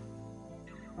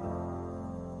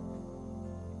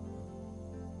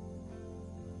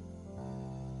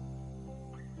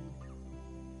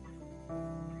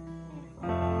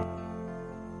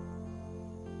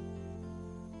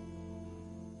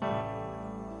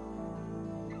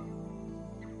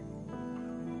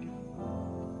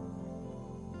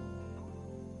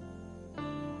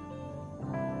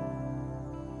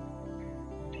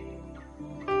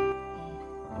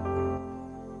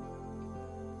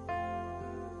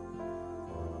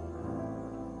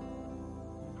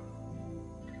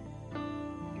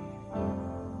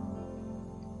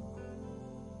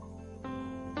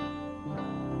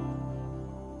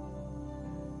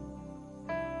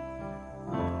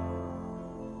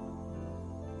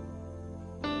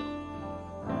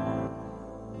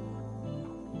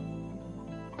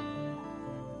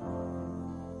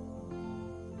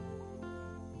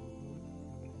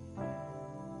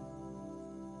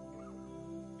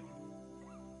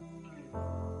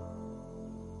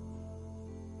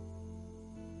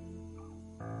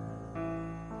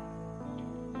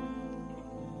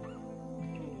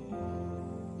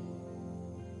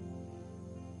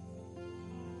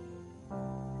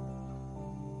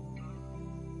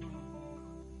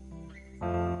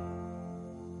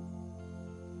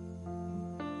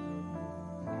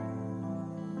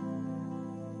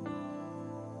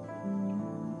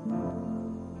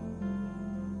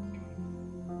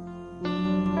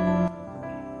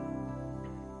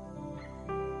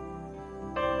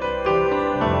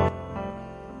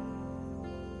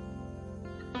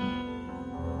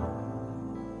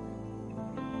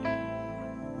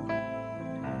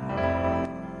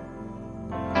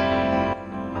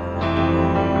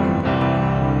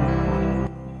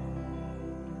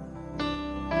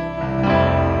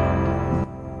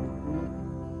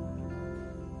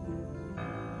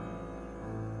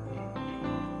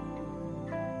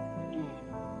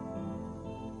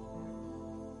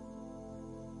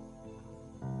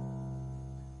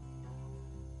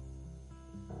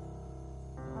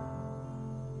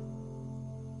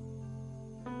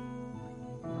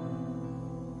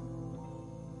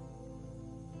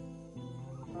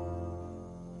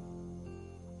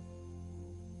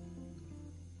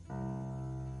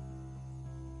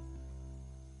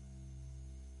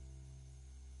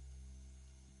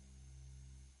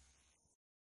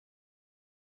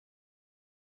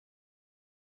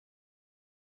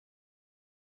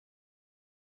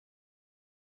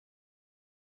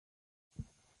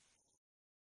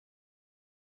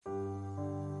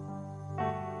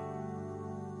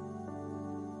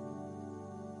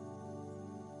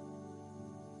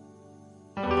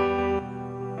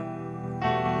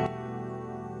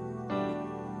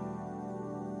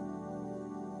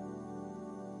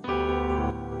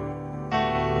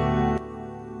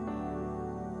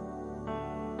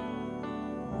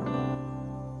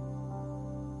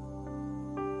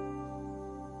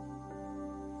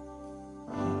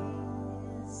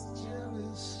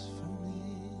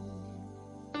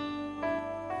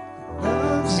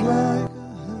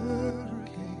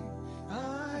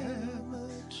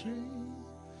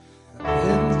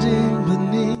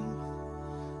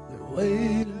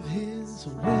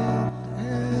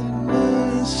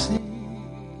 the sea.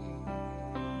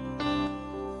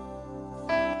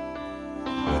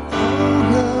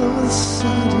 All of a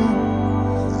sudden,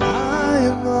 I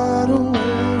am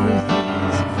unaware of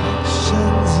these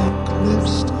afflictions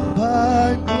eclipsed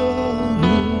by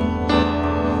glory.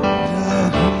 And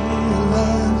I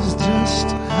realize just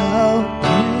how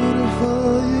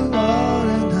beautiful you are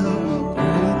and how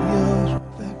great your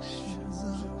affections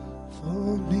are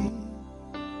for me.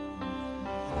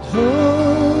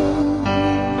 Oh,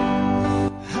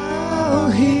 how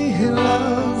he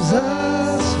loves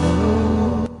us.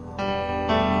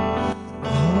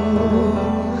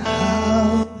 Oh,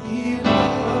 how he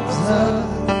loves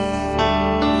us.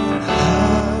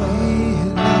 How he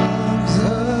loves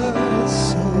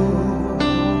us so.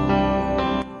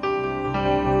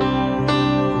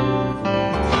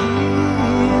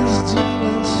 He is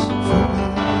jealous for me.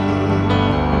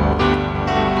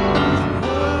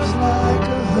 Loves like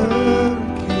a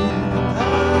hurricane.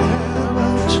 I am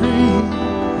a tree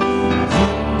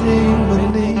bending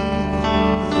beneath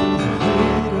the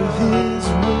weight of his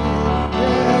wind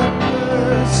and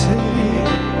mercy.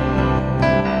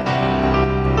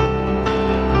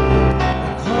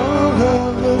 All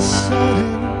of a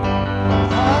sudden,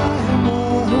 I am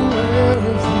unaware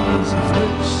of these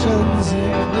afflictions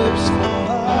eclipsed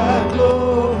by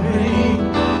glory.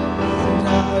 And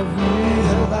I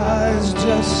realize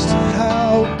just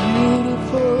how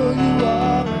beautiful you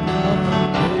are and how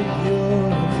great your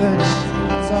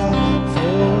affections are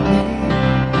for me.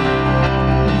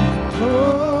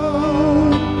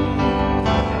 Oh,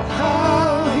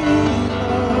 how he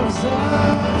loves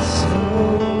us so.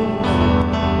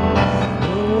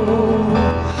 Oh,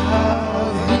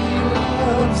 how he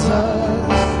loves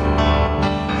us.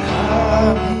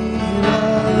 How he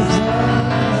loves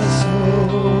us so.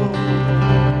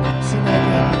 Sing that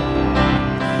again.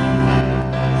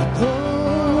 Oh,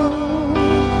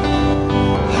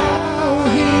 how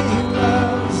he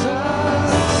loves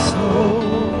us so.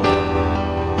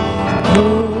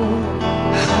 Oh,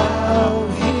 how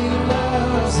he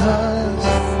loves us.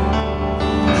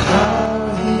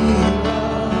 How he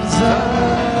loves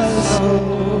us so.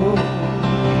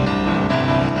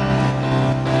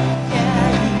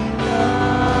 Yeah, he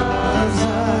loves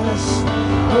us.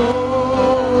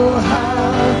 Oh,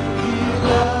 how he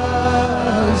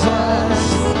loves us.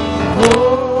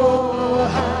 Oh,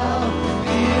 how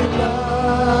he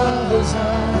loves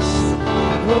us.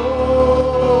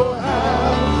 Oh,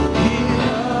 how he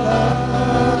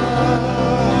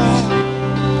loves.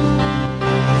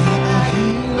 He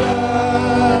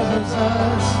loves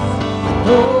us.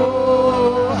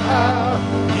 Oh, how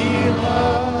he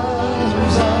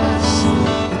loves us.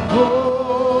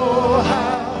 Oh,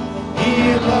 how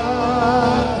he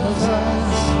loves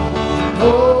us.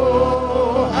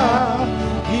 Oh, how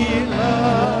he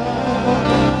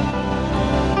loves.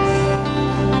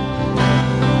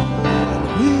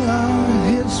 We are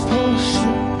his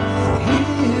portion. He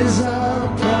is our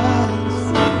prize.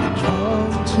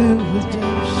 Drawn to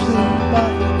redemption by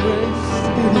the grace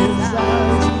in his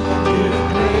eyes. If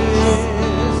grace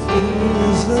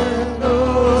is an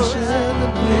ocean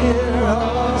that we're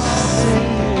all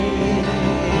singing,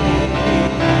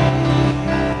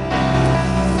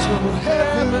 so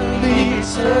heaven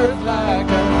meets earth like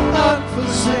an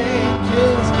unforsaken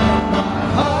gift. My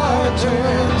heart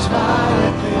turns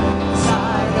violently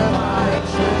inside of my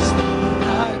chest.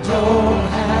 I don't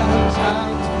have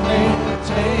time to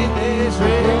maintain these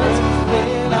rhythms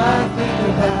when I think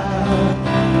about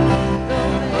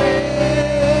the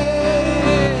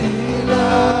way he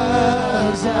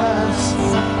loves us.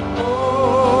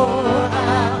 Oh,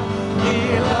 how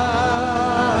he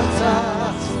loves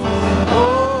us.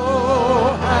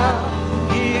 Oh,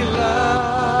 how he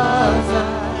loves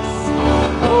us.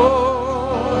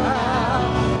 Oh, how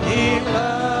he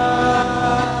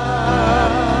loves.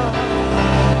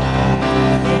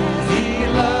 He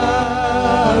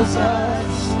loves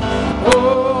us.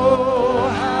 Oh,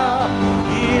 how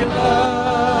he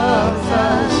loves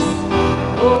us.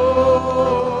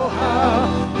 Oh,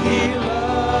 how he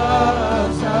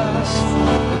loves us.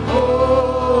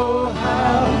 Oh,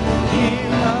 how he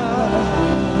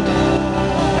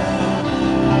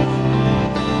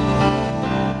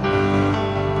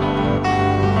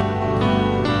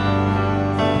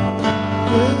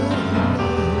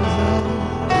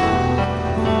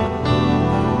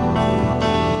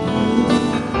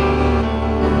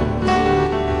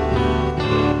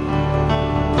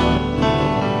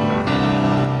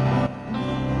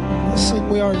Sing,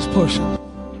 we are his portion.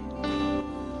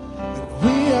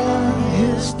 We are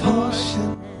his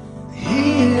portion.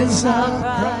 He is our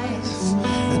prize,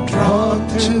 and drawn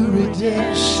to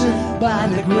redemption by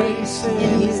the grace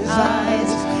in his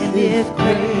eyes. And if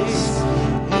grace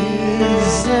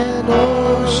is an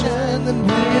ocean, then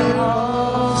we're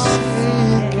all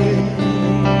sinking.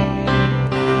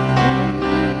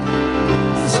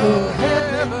 So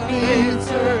heaven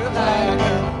meets earth like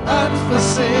an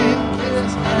unforeseen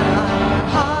kiss, and my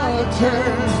heart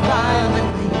turns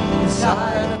violently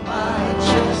inside of my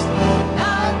chest.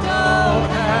 I don't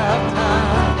have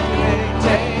time to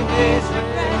maintain this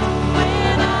regret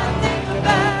when I think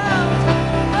about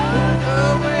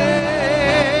the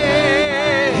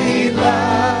way he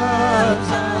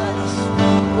loves us.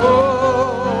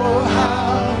 Oh,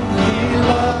 how he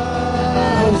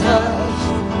loves us.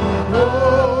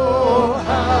 Oh,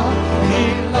 how he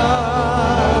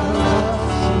loves us.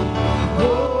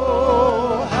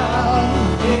 Oh,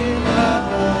 how he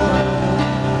loves us.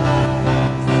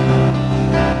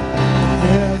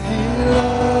 Yeah, he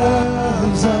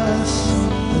loves us.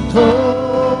 And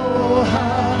oh,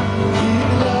 how he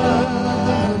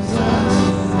loves us.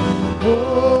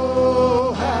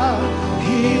 Oh, how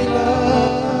he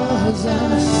loves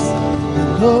us.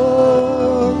 And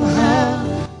oh, how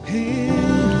he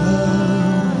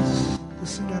loves.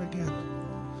 Let's sing that again.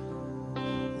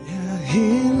 Yeah,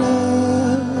 he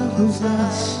loves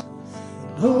us.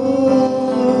 And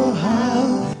oh,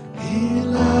 how he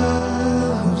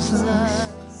loves us.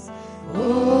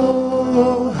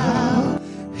 Oh, how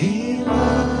he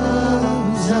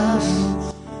loves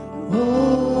us.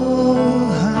 Oh,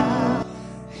 how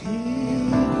he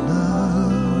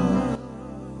loves.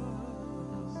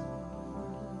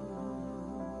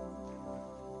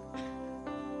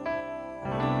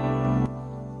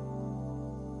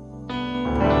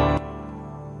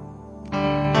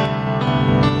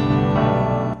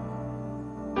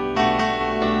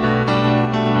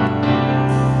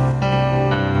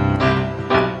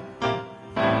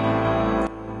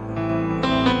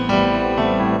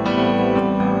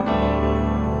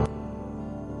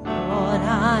 Lord,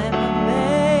 I'm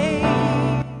amazed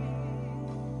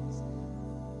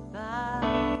by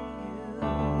you.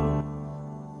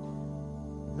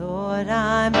 Lord,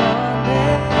 I'm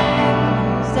amazed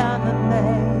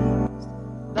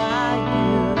by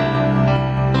you.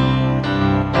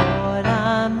 Lord,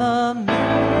 I'm amazed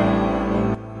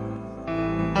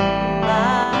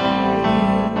by you.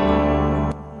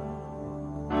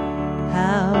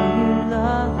 How you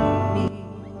love me.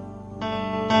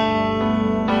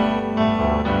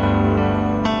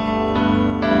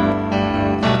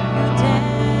 You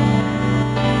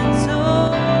dance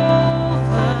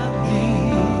over me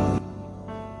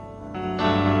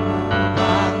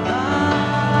while I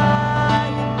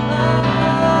am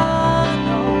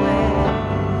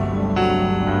unaware.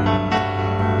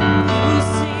 You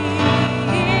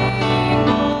sing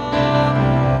all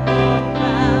around,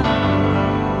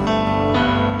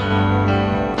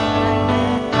 but I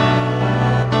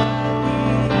never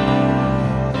hear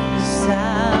the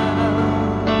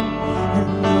sound.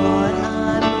 And Lord,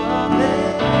 I'm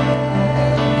amazed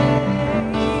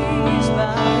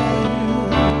by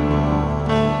you.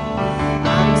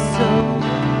 I'm so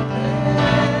amazed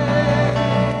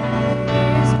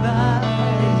by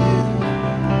you.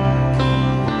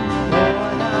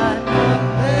 Lord, I'm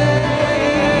amazed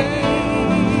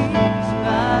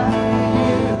by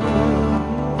you.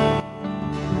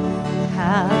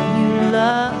 How you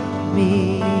love me.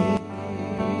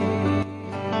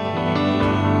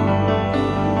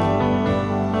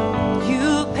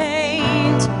 You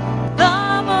paint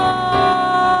the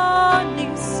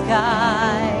morning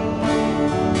sky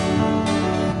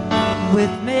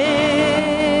with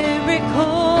miracles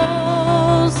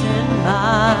in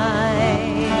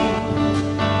mind,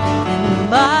 and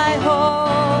my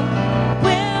hope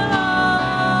will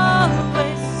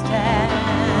always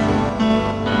stand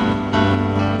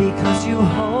because you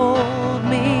hold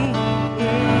me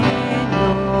in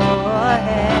your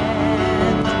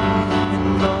hand.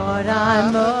 And Lord,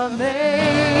 I'm amazed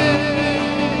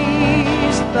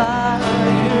by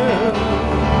you.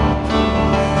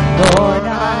 Lord,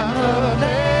 I'm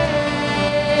amazed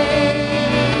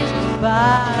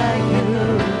by you.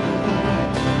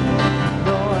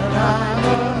 Lord, I'm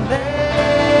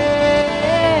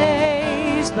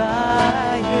amazed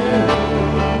by you.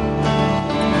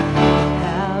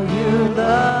 How you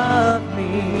love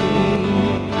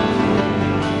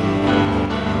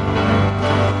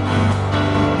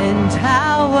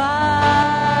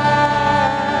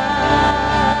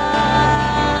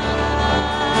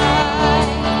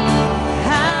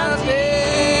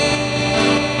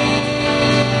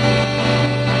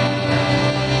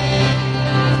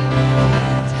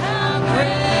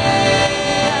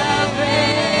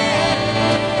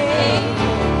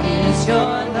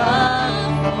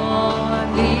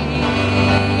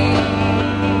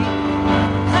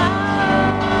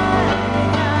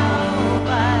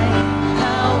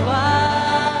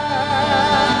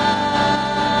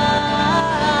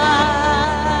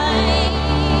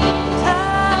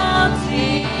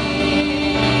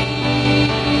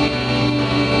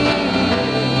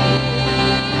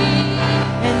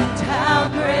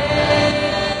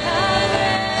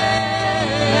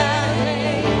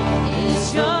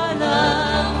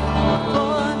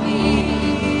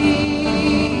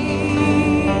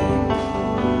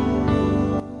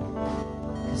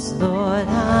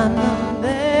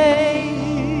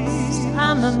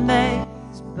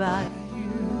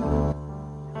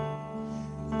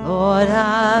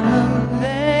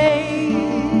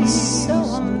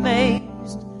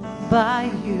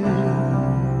by you.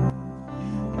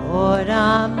 Lord,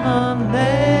 I'm amazed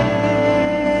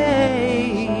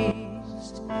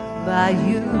by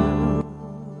you.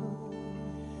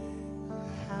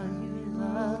 How you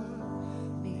love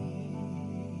me.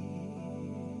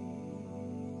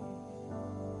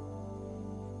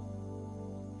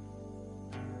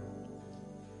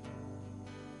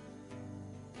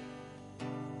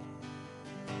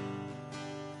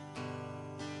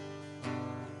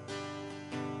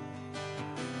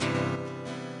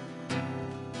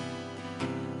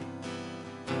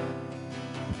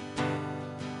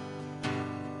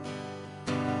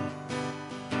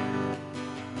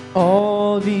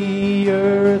 All the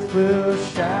earth will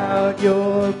shout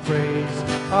your praise.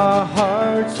 Our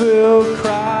hearts will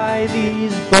cry,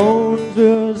 these bones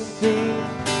will sing.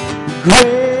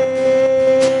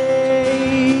 Great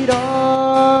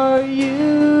are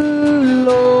you,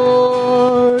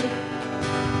 Lord.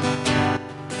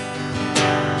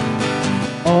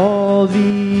 All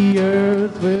the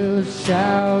earth will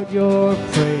shout your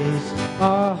praise.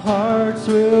 Our hearts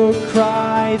will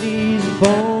cry, these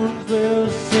bones will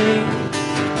sing.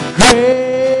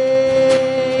 Great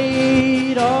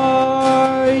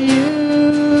are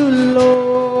you,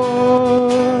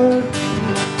 Lord.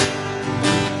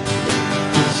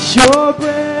 It's your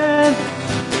breath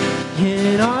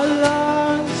in our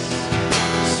lungs,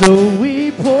 so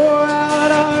we pour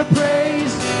out our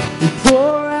praise. We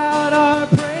pour out our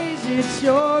praise. It's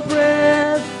your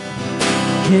breath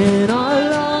in our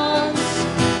lungs,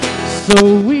 so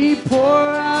we pour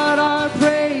out our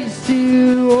praise to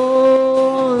you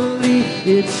only.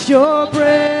 It's your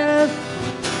breath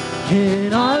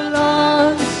in our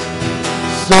lungs,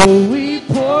 so we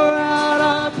pour out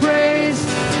our praise.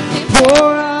 We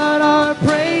pour out our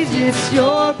praise. It's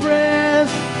your breath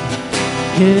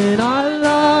in our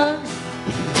lungs,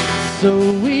 so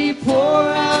we pour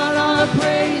out our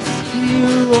praise to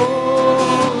you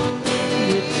only.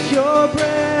 It's your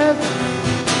breath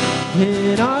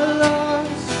in our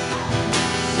lungs,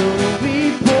 so we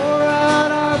pour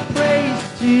out our praise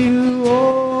to you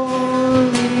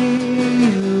only,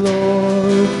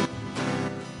 Lord.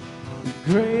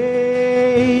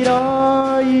 Great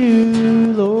are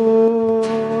you,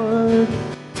 Lord.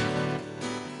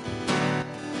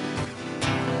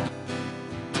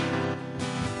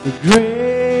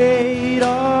 Great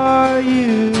are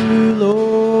you,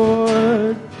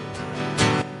 Lord.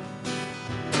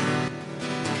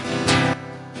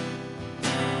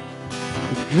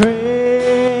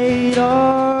 Great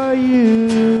are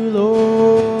you,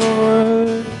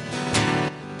 Lord.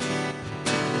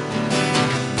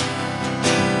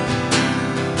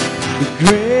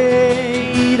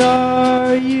 Great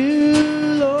are you,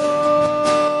 Lord.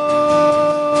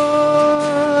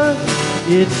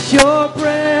 It's your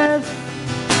breath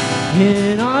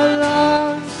in our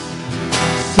lungs,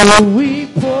 so we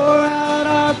pour out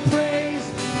our praise.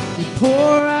 We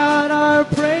pour out our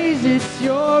praise. It's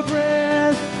your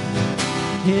breath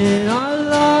in our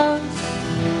lungs,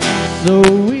 so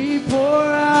we pour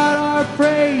out our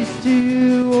praise to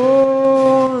you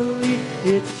only.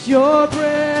 It's your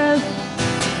breath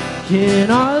in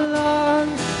our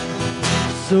lungs,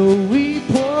 so we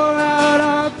pour out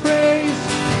our praise.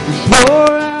 We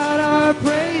pour out our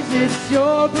praise. It's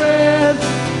your breath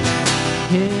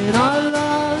in our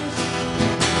lungs,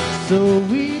 so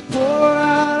we pour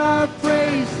out our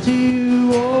praise to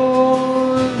you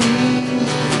only,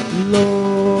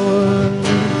 Lord.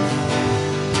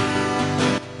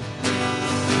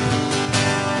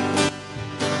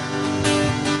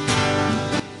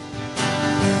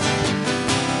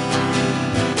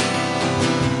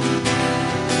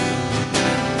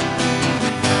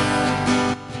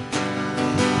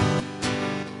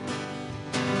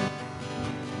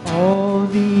 All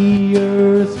the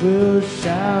earth will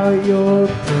shout your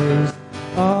praise.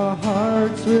 Our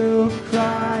hearts will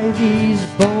cry, these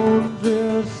bones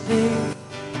will sing.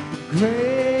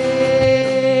 Great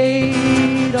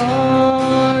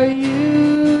are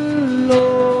you,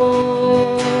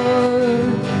 Lord.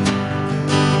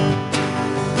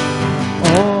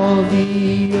 All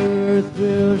the earth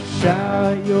will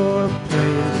shout your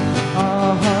praise.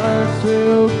 Our hearts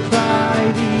will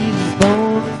cry, these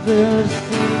bones will sing.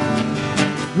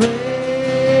 Great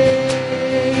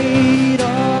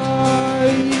are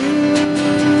you,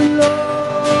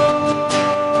 Lord.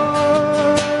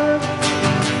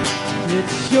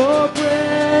 It's your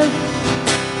breath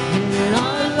in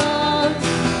our lungs,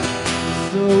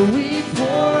 so we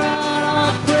pour out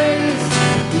our praise.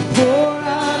 We pour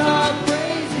out our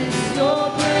praise. It's your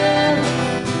breath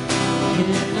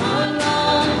in our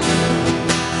lungs,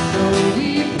 so we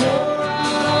pour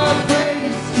out our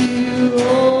praise to you,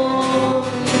 oh.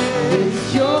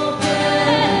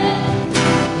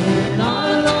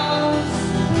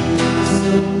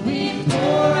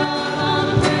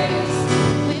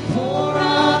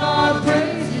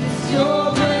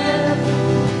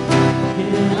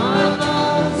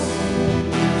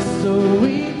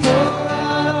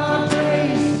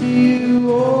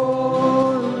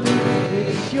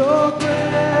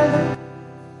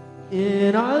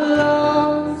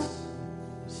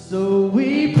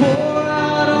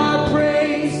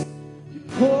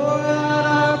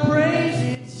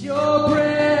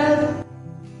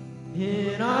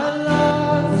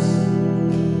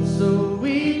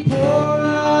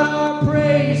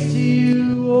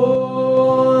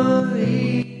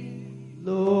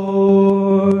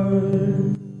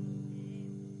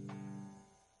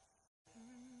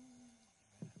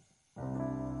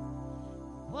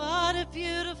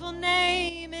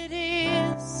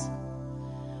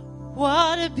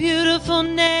 a beautiful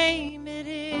name it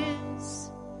is.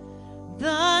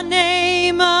 The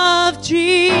name of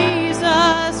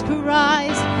Jesus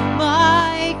Christ,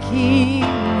 my King.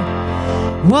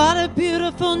 What a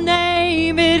beautiful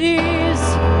name it is.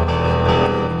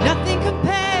 Nothing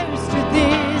compares to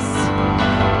this.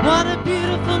 What a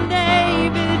beautiful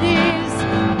name it is.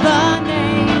 The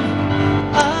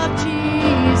name of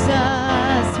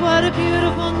Jesus. What a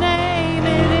beautiful name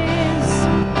it is.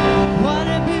 What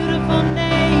a beautiful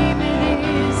name it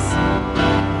is.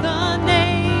 The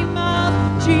name of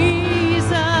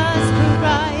Jesus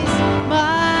Christ,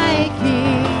 my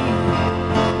King.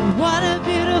 What a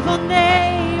beautiful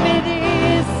name it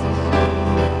is.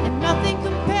 And nothing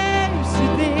compares to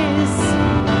this.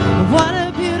 What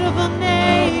a beautiful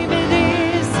name it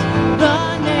is. The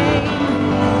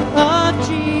name of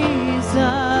Jesus.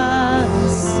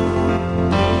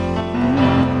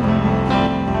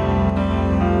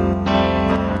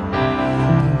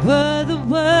 You were the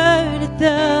Word at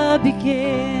the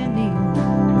beginning,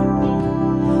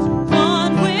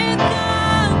 one with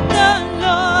God the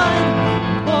Lord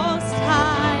Most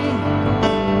High.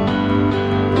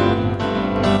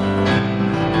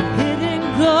 Hidden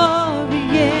glory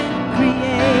in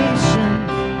creation,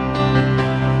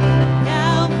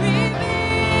 now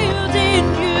revealed in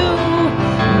you,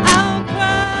 our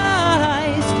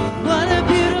Christ. What a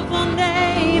beautiful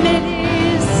name it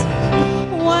is.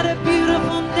 What a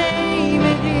beautiful name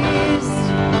it is.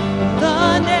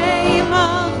 The name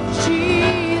of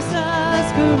Jesus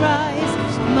Christ,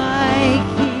 my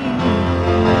King.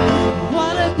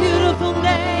 What a beautiful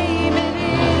name it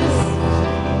is.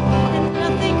 And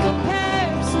nothing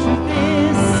compares to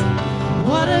this.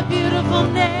 What a beautiful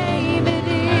name it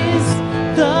is.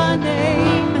 The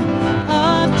name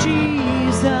of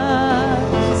Jesus.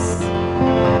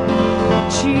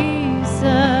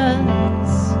 Jesus.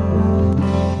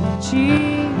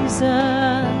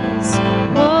 Jesus.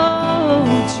 Oh,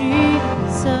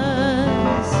 Jesus.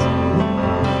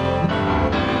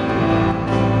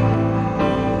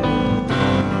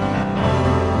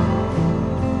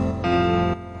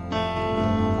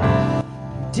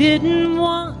 Didn't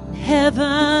want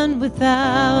heaven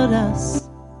without us.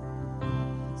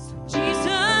 So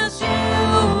Jesus,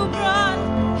 you brought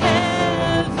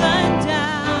heaven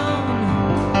down.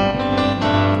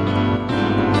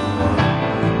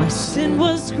 My sin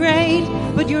was great,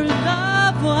 but your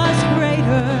love was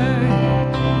greater.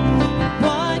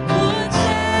 What could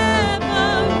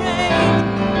separate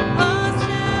us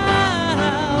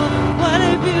now? What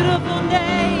a beautiful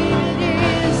name it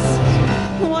is.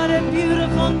 What a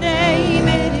beautiful name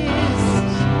it is.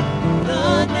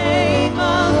 The name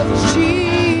of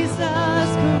Jesus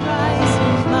Christ,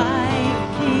 my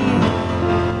King.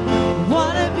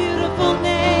 What a beautiful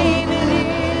name it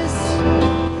is.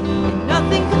 And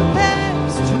nothing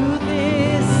compares to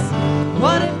this.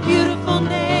 What a beautiful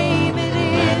name it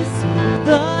is.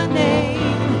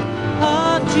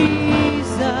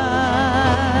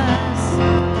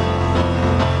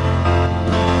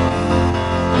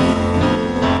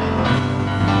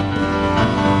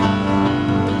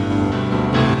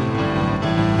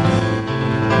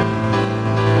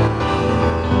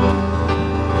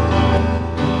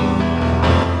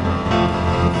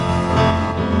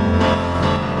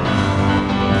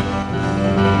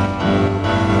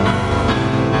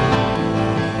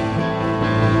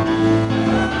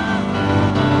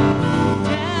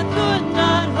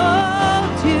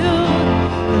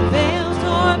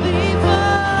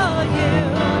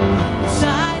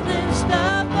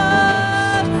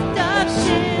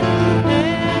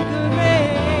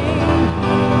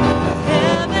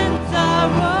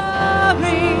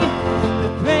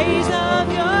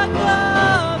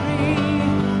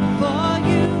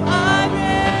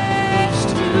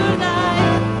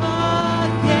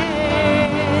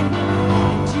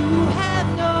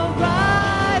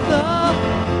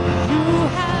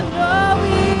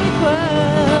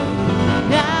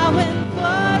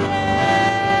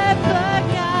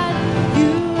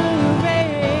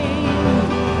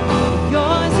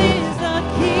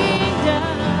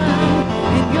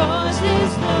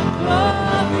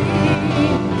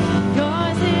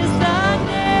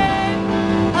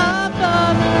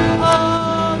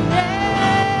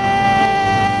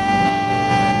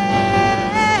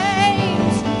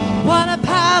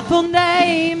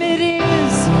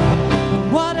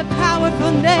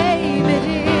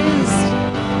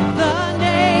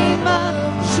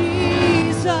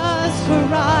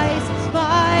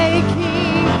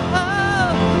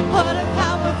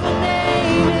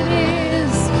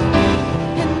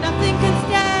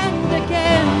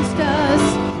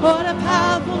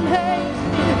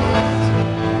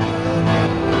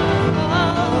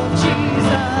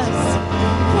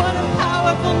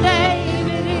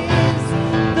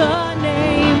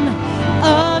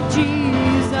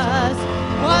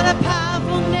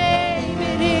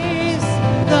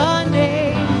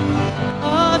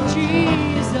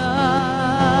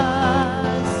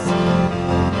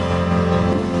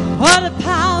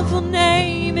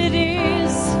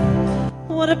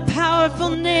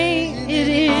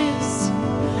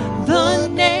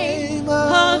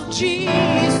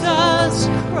 Jesus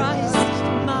Christ,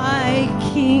 my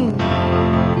King.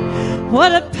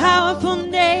 What a powerful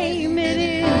name it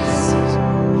is,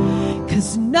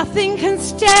 'cause nothing can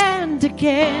stand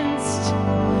against.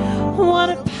 What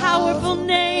a powerful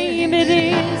name it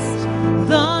is,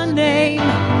 the name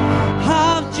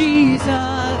of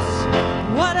Jesus.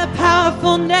 What a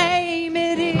powerful name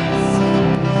it is.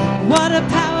 What a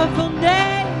powerful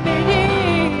name it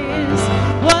is.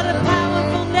 What a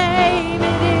powerful name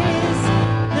it is.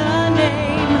 The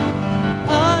name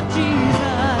of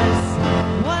Jesus.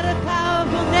 What a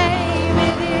powerful name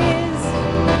it is.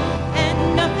 And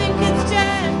nothing can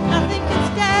stand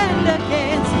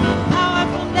against.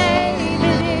 Powerful name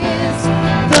it is.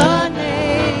 The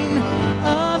name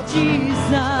of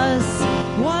Jesus.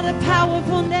 What a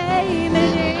powerful name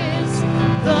it is.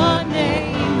 The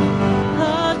name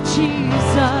of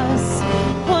Jesus.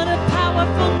 What a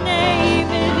powerful name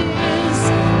it is.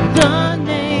 The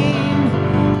name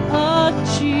of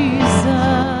Jesus.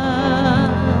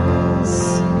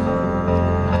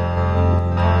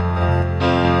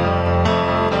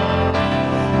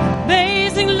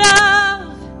 Amazing love,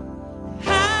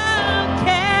 how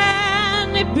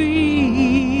can it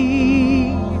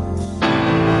be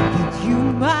that you,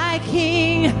 my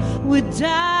King, would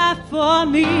die for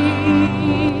me?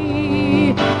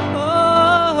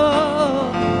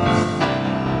 Oh,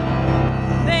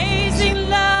 amazing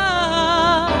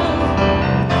love,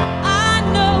 I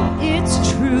know it's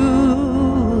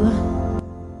true.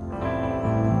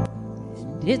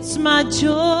 And it's my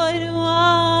joy to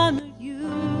honor you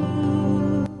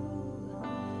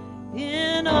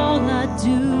in all I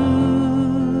do.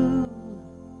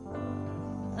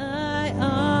 I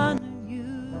honor you.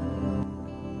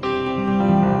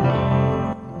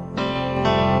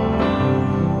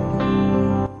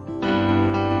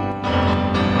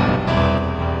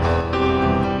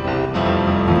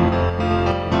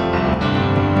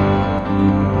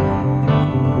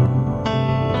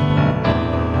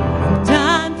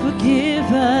 I'm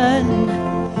forgiven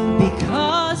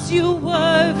because you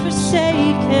were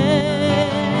forsaken.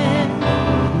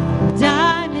 And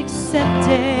I'm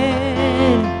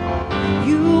accepted.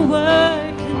 You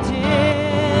were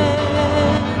condemned.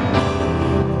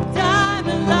 And I'm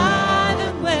alive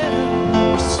and well.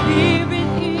 Your spirit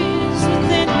is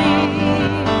within me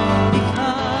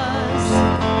because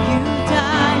you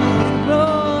died and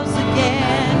rose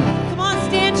again. Come on,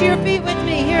 stand to your feet with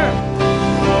me here.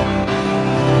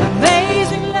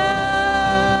 Amazing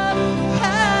love,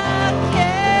 how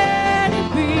can it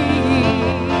be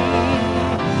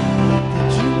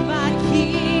that you, my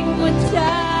King, would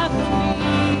die for me?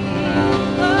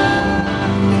 Oh,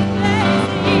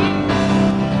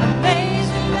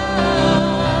 amazing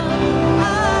love,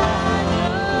 I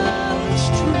know it's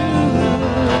true.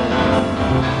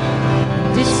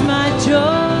 It's my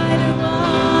joy to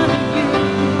honor you.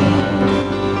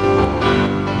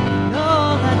 In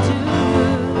all I do,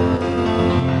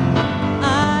 I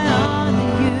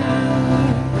honor you.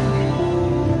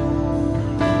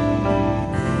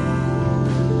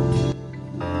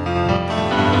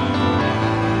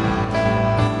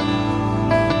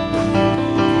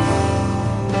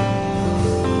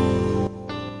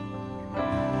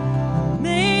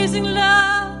 Amazing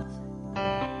love,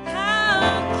 how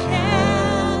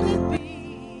can it be?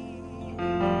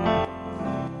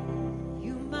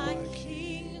 You, my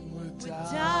King, would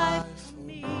die for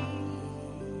me.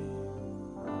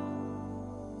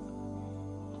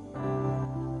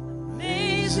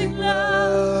 Amazing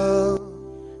love,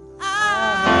 I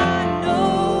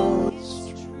know it's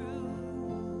true.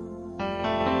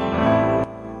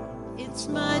 It's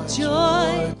my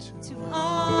joy to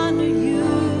honor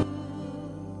you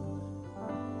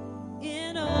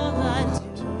in all I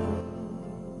do.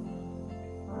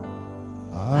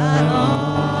 I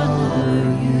honor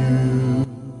you.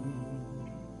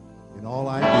 In all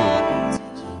I do,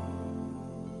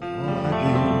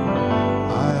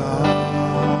 I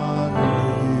honor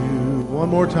you. One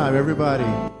more time, everybody.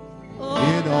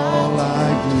 In all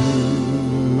I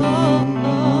do,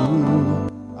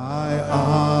 I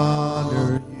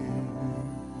honor you.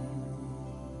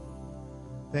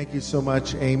 Thank you so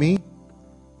much, Amy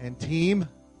and team.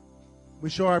 We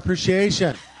show our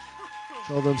appreciation.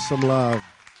 Show them some love.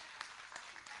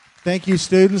 Thank you,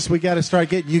 students. We got to start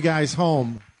getting you guys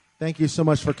home. Thank you so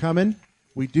much for coming.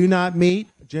 We do not meet.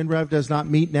 Gen Rev does not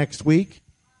meet next week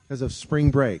because of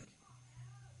spring break.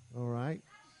 All right?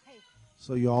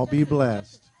 So you all be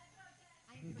blessed.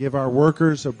 Give our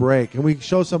workers a break. And we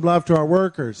show some love to our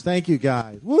workers. Thank you,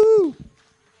 guys. Woo!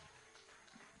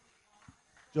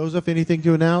 Joseph, anything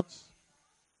to announce?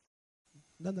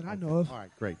 None that I know of. All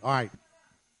right, great. All right.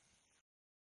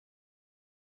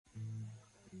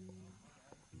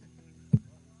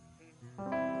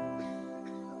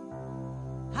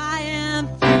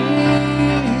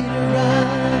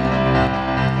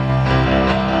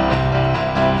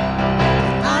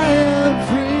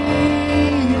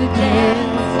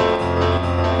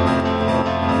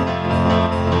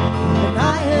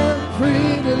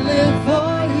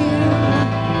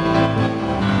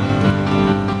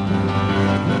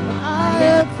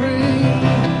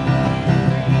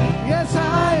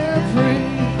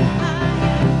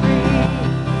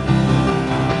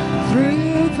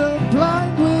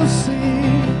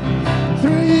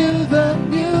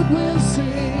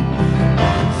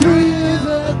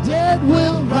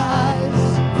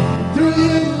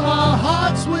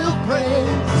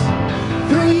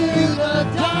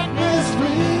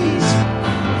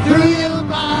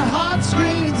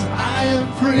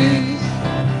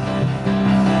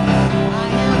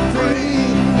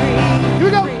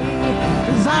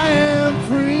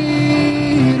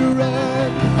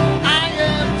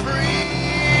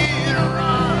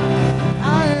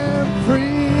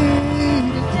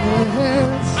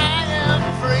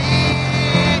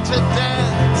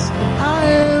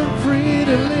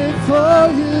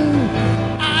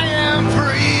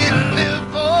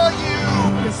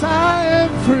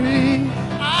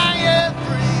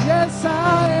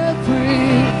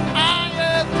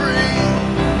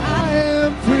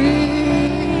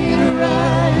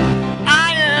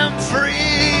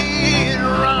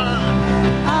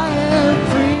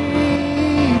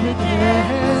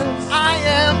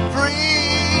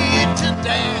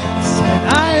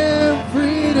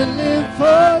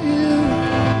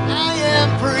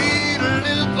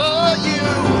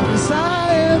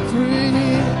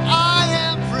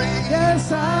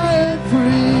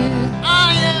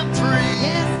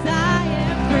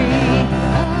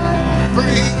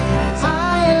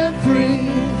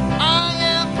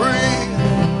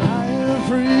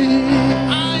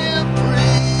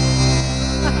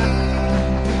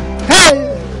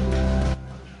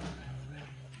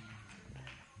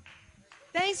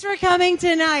 coming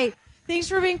tonight. Thanks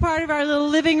for being part of our little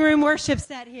living room worship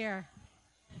set here.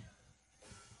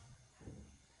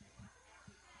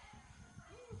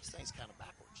 This thing's kind of